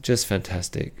was just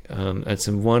fantastic. And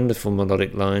some wonderful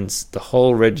melodic lines, the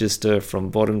whole register from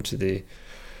bottom to the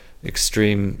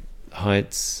extreme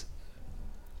heights,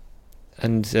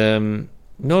 and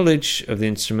knowledge of the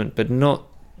instrument, but not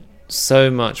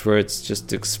so much where it's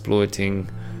just exploiting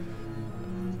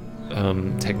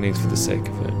techniques for the sake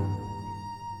of it.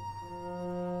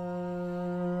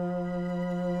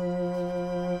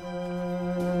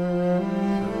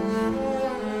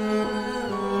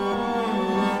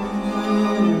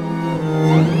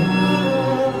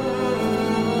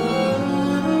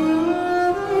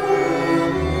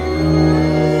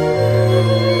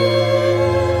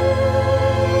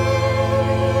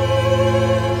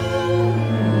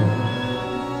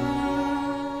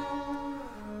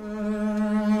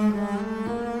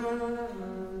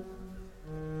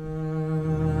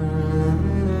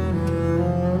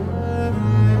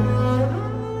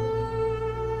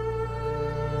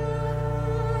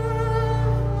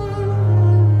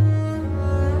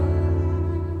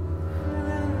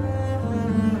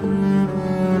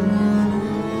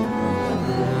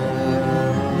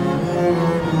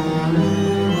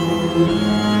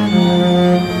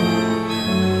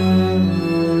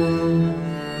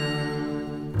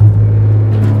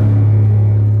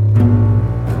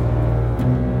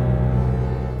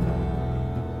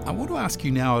 Ask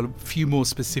you now a few more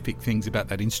specific things about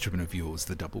that instrument of yours,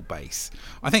 the double bass.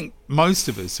 I think most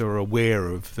of us are aware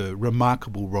of the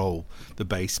remarkable role the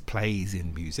bass plays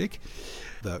in music,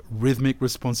 the rhythmic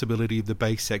responsibility of the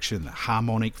bass section, the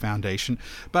harmonic foundation,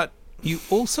 but you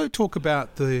also talk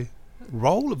about the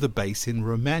role of the bass in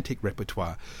romantic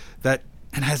repertoire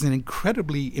and has an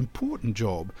incredibly important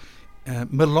job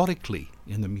melodically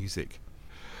in the music.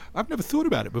 I've never thought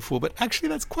about it before, but actually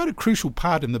that's quite a crucial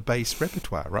part in the bass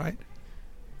repertoire, right?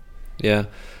 Yeah,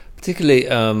 particularly,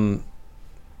 when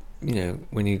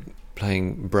you're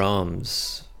playing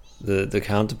Brahms, the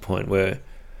counterpoint where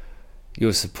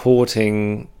you're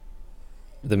supporting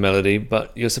the melody,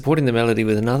 but you're supporting the melody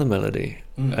with another melody.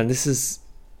 And this is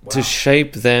to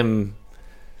shape them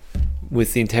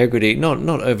with the integrity,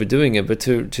 not overdoing it, but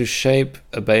to shape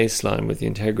a bass line with the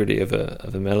integrity of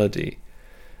a melody,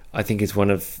 I think is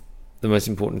one of the most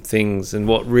important things, and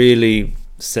what really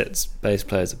sets bass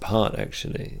players apart,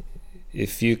 actually.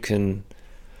 If you can,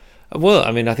 I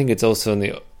think it's also on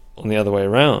the other way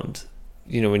around.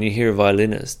 when you hear a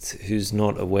violinist who's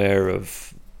not aware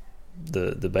of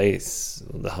the bass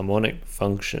or the harmonic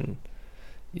function,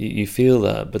 you feel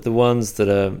that. But the ones that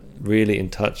are really in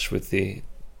touch with the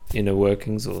inner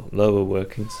workings or lower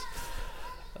workings,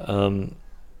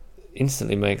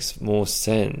 instantly makes more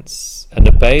sense. And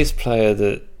a bass player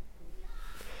that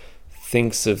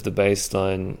thinks of the bass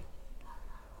line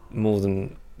more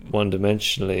than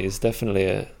one-dimensionally is definitely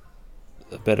a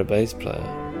better bass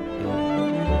player.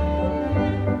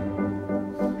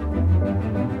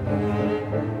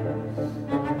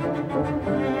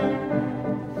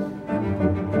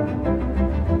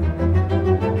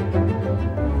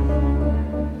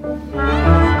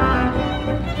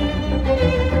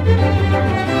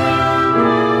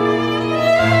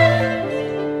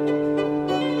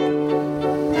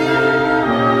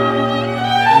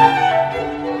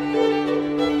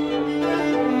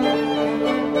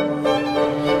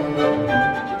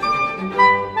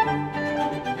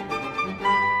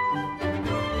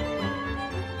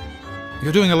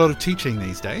 You're doing a lot of teaching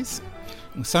these days.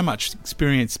 So much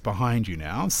experience behind you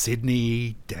now.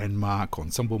 Sydney, Denmark,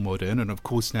 Ensemble Modern, and of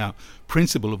course now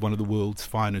principal of one of the world's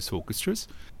finest orchestras.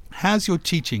 How's your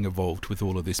teaching evolved with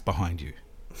all of this behind you?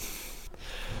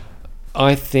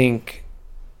 I think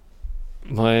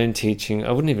my own teaching,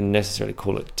 I wouldn't even necessarily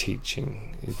call it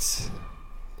teaching.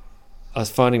 I was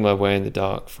finding my way in the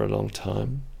dark for a long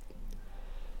time.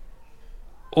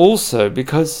 Also,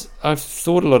 because I've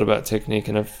thought a lot about technique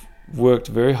and I've worked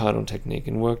very hard on technique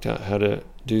and worked out how to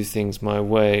do things my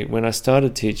way. When I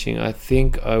started teaching, I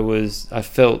think I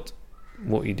felt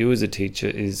what you do as a teacher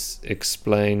is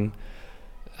explain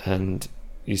and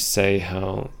you say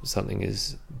how something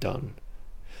is done.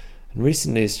 And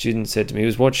recently a student said to me, he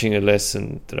was watching a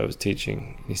lesson that I was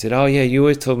teaching. He said, "Oh yeah, you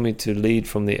always told me to lead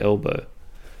from the elbow."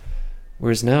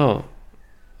 Whereas now,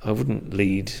 I wouldn't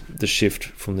lead the shift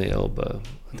from the elbow.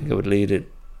 I think I would lead it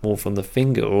more from the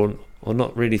finger or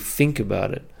not really think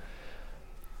about it.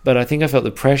 But I think I felt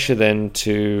the pressure then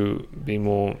to be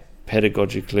more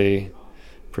pedagogically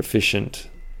proficient,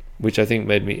 which I think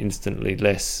made me instantly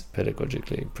less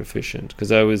pedagogically proficient,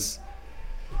 because I was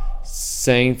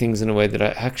saying things in a way that I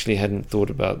actually hadn't thought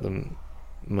about them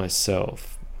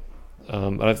myself.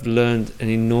 I've learned an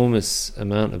enormous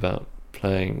amount about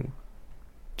playing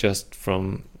just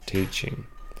from teaching.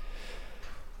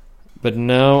 But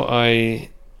now I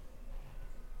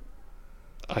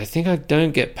think I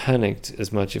don't get panicked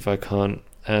as much if I can't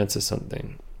answer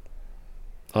something.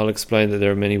 I'll explain that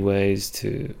there are many ways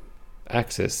to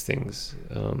access things,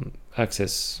 how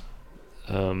to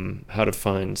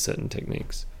find certain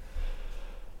techniques.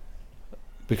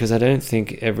 Because I don't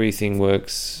think everything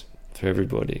works for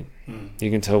everybody.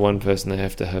 You can tell one person they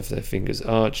have to have their fingers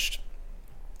arched,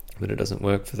 but it doesn't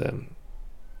work for them.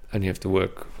 And you have to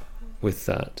work with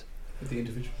that. With the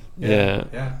individual.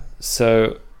 Yeah.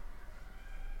 So,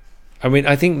 I mean,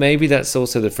 I think maybe that's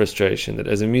also the frustration, that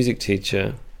as a music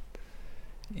teacher,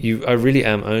 I really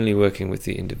am only working with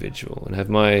the individual and have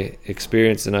my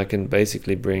experience, and I can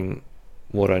basically bring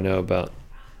what I know about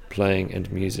playing and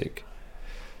music.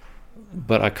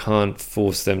 But I can't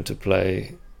force them to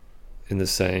play in the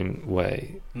same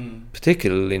way,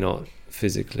 particularly not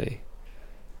physically.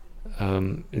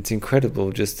 It's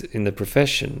incredible just in the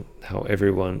profession how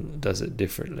everyone does it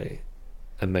differently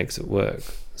and makes it work.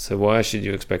 So why should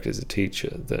you expect as a teacher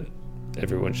that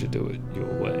everyone should do it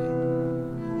your way?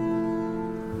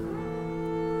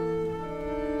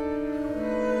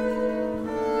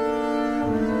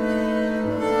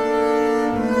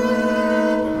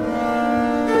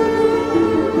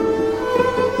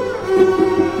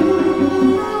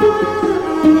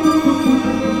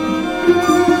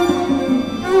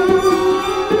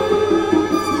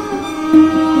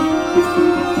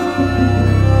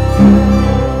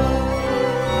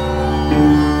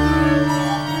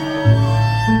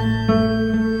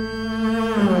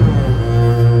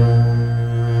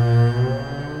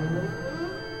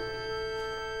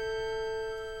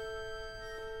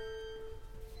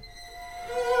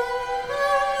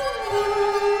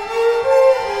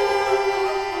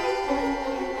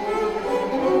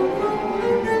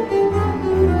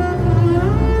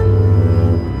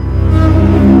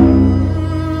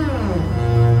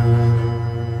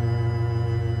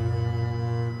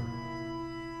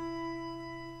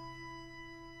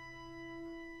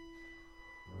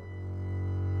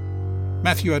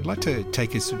 Matthew, I'd like to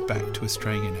take us back to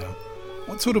Australia now.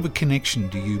 What sort of a connection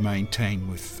do you maintain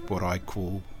with what I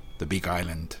call the Big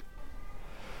Island?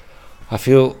 I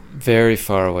feel very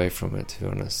far away from it, to be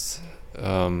honest.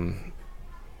 I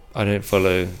don't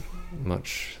follow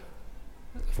much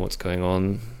of what's going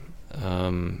on.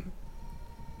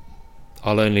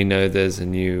 I'll only know there's a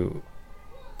new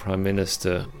Prime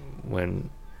Minister when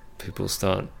people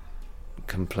start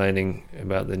complaining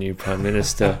about the new Prime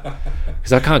Minister,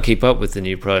 because I can't keep up with the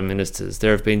new Prime Ministers.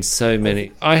 There have been so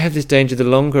many. I have this danger, the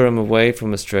longer I'm away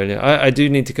from Australia, I do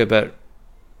need to go back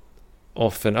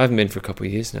often. I haven't been for a couple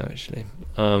of years now, actually.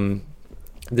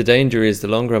 The danger is the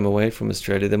longer I'm away from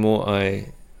Australia, the more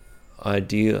I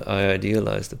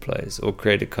idealize the place or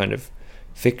create a kind of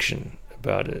fiction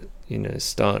about it. You know,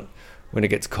 when it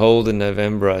gets cold in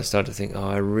November, I start to think,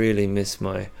 I really miss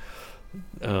my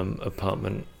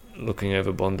apartment looking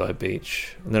over Bondi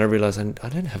Beach. And then I realize I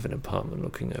don't have an apartment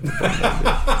looking over Bondi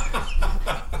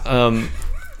Beach.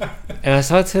 And I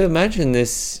start to imagine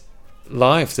this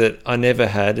life that I never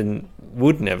had and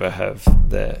would never have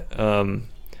there.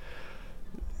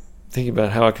 Thinking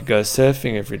about how I could go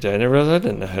surfing every day, and I realized I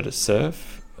didn't know how to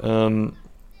surf. So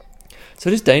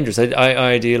it is dangerous. I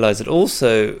idealize it.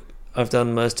 Also, I've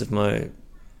done most of my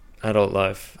adult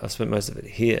life, I've spent most of it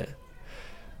here.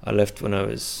 I left when I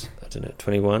was,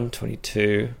 21,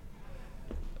 22,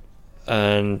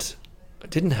 and I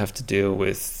didn't have to deal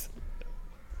with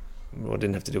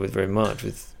very much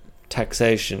with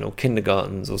taxation or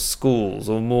kindergartens or schools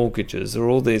or mortgages or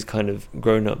all these kind of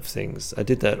grown-up things. I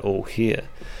did that all here.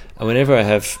 And whenever I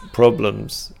have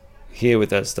problems here with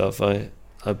that stuff, I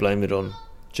blame it on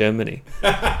Germany.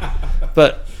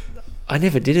 But I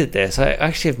never did it there, so I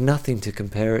actually have nothing to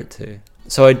compare it to.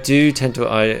 So I do tend to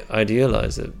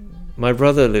idealize it. My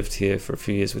brother lived here for a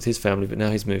few years with his family, but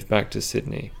now he's moved back to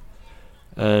Sydney.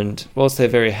 And whilst they're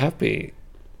very happy,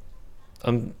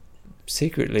 I'm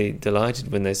secretly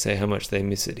delighted when they say how much they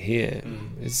miss it here.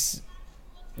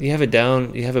 You have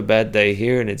a bad day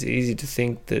here, and it's easy to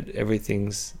think that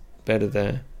everything's better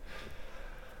there.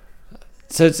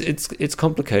 So it's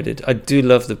complicated. I do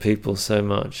love the people so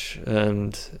much,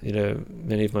 and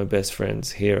many of my best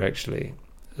friends here are actually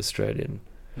Australian.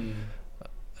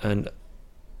 And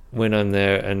when I'm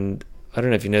there, and I don't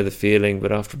know if you know the feeling,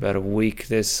 but after about a week,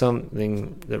 there's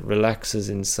something that relaxes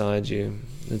inside you.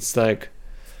 It's like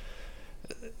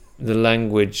the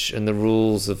language and the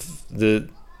rules of the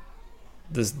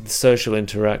social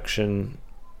interaction,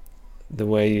 the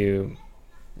way you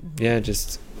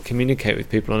just communicate with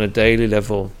people on a daily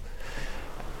level,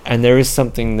 and there is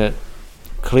something that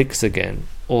clicks again.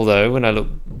 Although when I look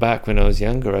back when I was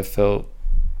younger, I felt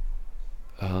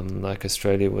like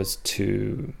Australia was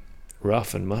too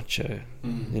rough and macho.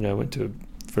 I went to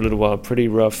for a little while pretty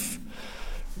rough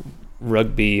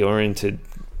rugby oriented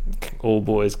all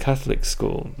boys Catholic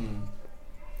school,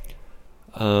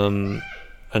 and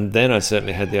then I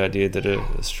certainly had the idea that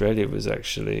Australia was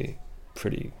actually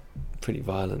pretty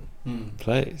violent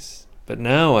place. But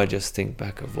now I just think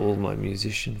back of all my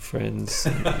musician friends,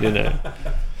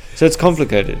 so it's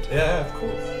complicated. Yeah, of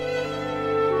course.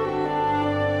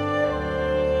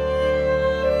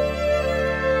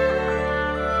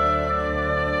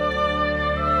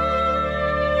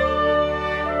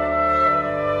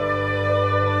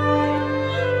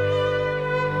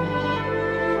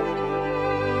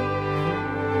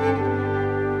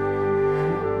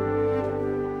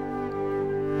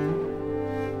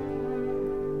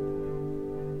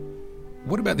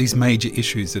 What about these major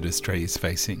issues that Australia is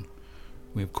facing?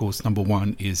 Of course, number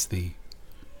one is the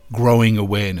growing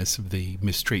awareness of the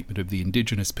mistreatment of the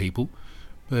Indigenous people,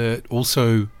 but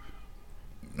also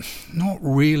not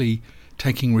really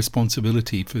taking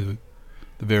responsibility for the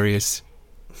various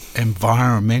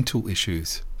environmental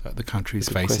issues that the country is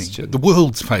facing, that the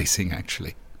world's facing,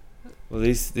 actually. Well,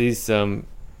 these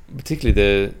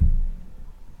particularly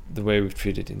the way we've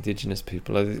treated Indigenous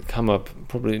people, have come up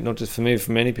probably not just for me,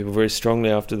 for many people, very strongly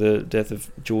after the death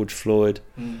of George Floyd,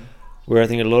 where I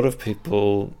think a lot of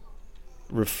people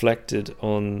reflected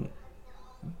on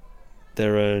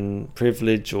their own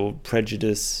privilege or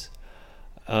prejudice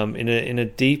in a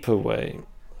deeper way,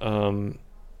 in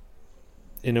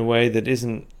a way that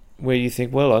isn't where you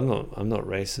think, well, I'm not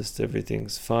racist,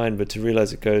 everything's fine, but to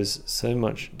realize it goes so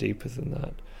much deeper than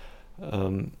that.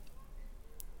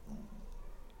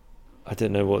 I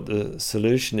don't know what the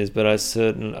solution is, but I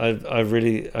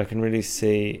can really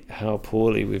see how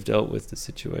poorly we've dealt with the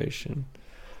situation.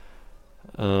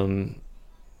 And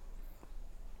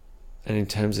in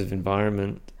terms of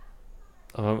environment,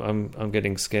 I'm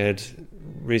getting scared.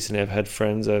 Recently, I've had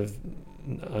friends I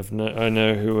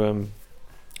know who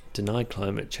deny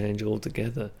climate change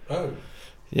altogether. Oh,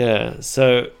 yeah.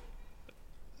 So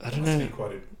I don't know. Must be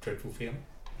quite a dreadful feeling.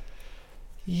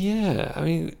 Yeah, I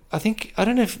mean, I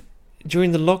don't know if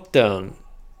during the lockdown,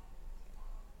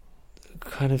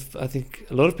 I think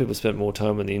a lot of people spent more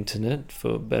time on the internet,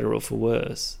 for better or for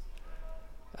worse.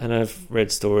 And I've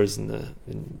read stories in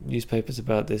newspapers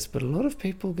about this, but a lot of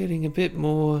people getting a bit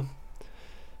more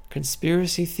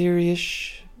conspiracy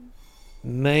theory-ish,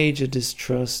 major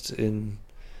distrust in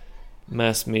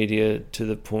mass media to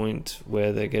the point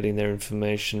where they're getting their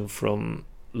information from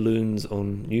loons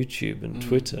on YouTube and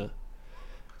Twitter.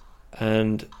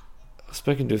 And I've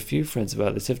spoken to a few friends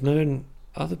about this. I've known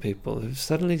other people who're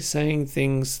suddenly saying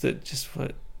things that just,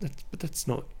 but that's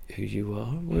not who you are.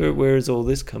 Where is all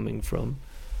this coming from?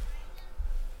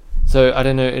 So I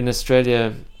don't know, in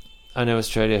Australia, I know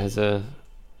Australia has a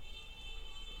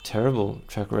terrible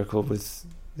track record with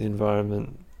the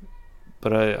environment,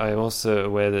 but I'm also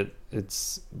aware that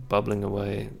it's bubbling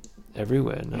away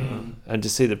everywhere now. And to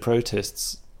see the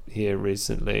protests here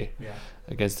recently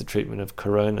against the treatment of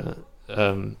corona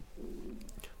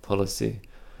policy,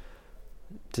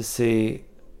 to see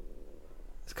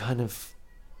kind of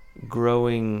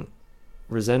growing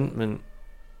resentment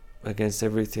against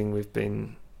everything we've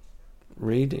been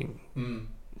reading,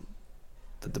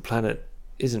 that the planet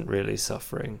isn't really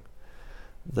suffering,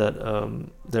 that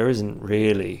there isn't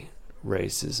really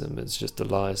racism, it's just a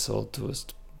lie sold to us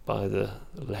by the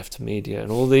left media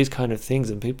and all these kind of things,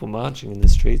 and people marching in the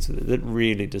streets with it, that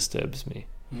really disturbs me.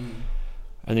 And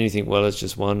then you think, well, it's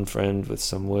just one friend with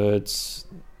some words,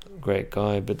 great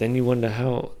guy, but then you wonder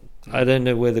how, I don't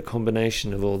know where the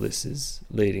combination of all this is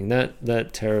leading.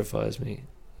 That terrifies me,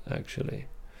 actually,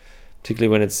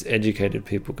 particularly when it's educated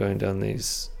people going down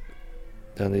these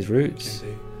routes.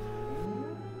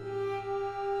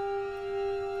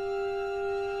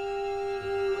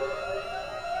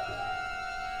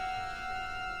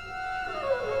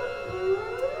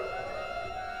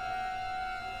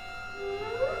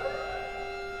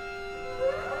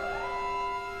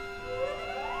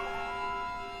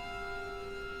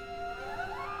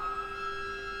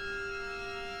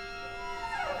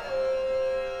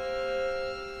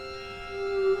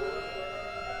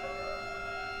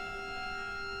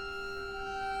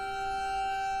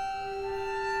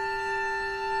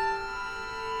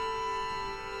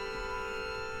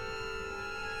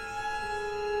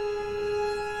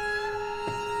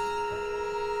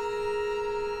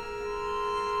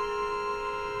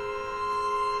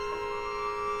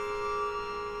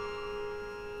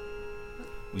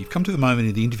 We've come to the moment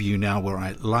in the interview now where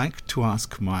I like to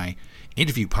ask my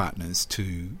interview partners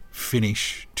to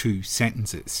finish 2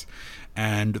 sentences.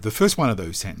 And the first one of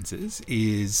those sentences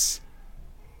is,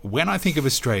 when I think of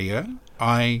Australia,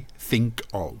 I think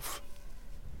of...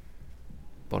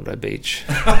 Bondi Beach.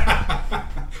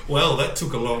 Well, that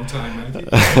took a long time, Andy.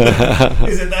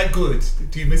 Is it that good?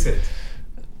 Do you miss it?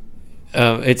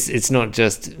 It's not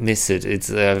just miss it. It's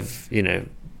I've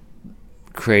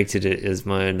created it as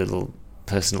my own little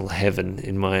personal heaven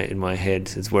in my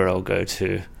head. It's where I'll go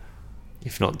to,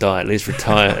 if not die, at least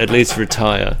retire.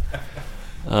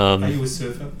 Are you a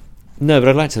surfer? No, but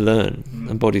I'd like to learn. I'm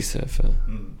a body surfer.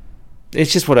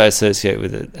 It's just what I associate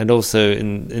with it. And also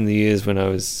in the years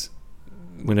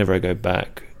whenever I go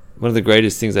back, one of the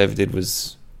greatest things I ever did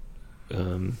was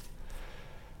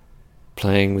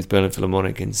playing with Berlin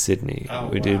Philharmonic in Sydney.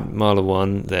 We did Mahler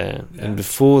 1 there. Yeah. And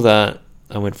before that,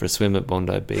 I went for a swim at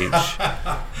Bondi Beach.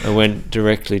 I went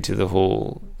directly to the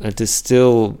hall. And to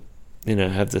still,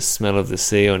 have the smell of the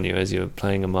sea on you as you're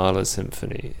playing a Mahler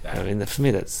Symphony. I mean, for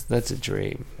me, that's a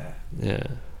dream. Yeah.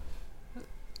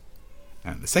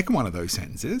 And the second one of those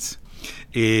sentences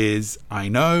is, I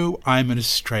know I'm an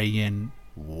Australian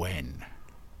when.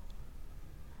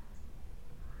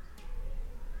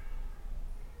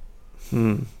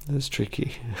 That's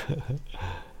tricky.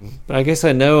 But I guess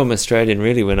I know I'm Australian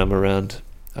really when I'm around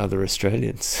other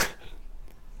Australians.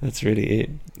 That's really it.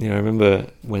 I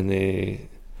remember when the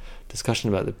discussion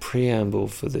about the preamble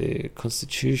for the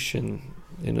Constitution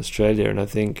in Australia, and I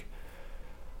think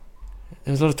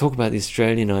there was a lot of talk about the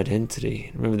Australian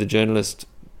identity. I remember the journalist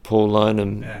Paul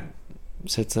Lynham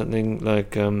said something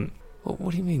like,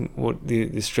 what do you mean, what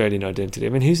the Australian identity? I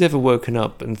mean, who's ever woken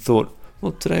up and thought,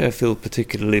 well, today I feel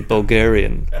particularly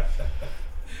Bulgarian?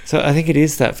 So I think it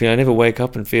is that feeling. I never wake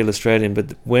up and feel Australian,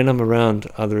 but when I'm around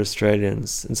other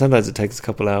Australians, and sometimes it takes a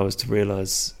couple of hours to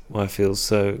realise why I feel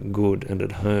so good and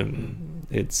at home,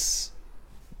 I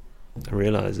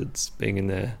realise it's being in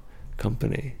their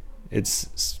company.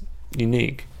 It's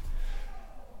unique.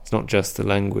 It's not just the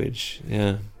language,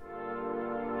 yeah.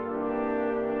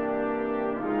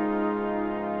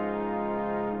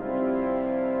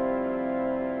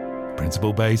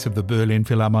 Principal bass of the Berlin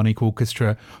Philharmonic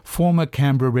Orchestra, former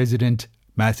Canberra resident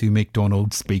Matthew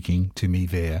McDonald speaking to me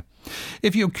there.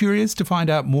 If you're curious to find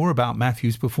out more about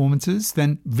Matthew's performances,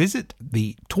 then visit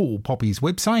the Tall Poppies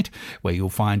website, where you'll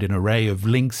find an array of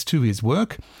links to his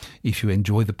work. If you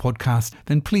enjoy the podcast,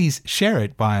 then please share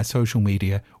it via social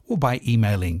media or by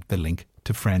emailing the link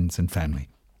to friends and family.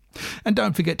 And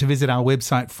don't forget to visit our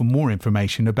website for more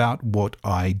information about what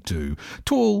I do,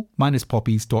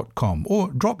 tall-poppies.com,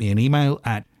 or drop me an email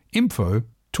at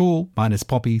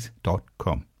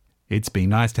info@tall-poppies.com. It's been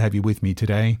nice to have you with me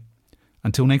today.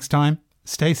 Until next time,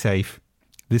 stay safe.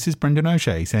 This is Brendan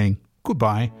O'Shea saying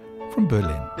goodbye from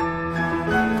Berlin.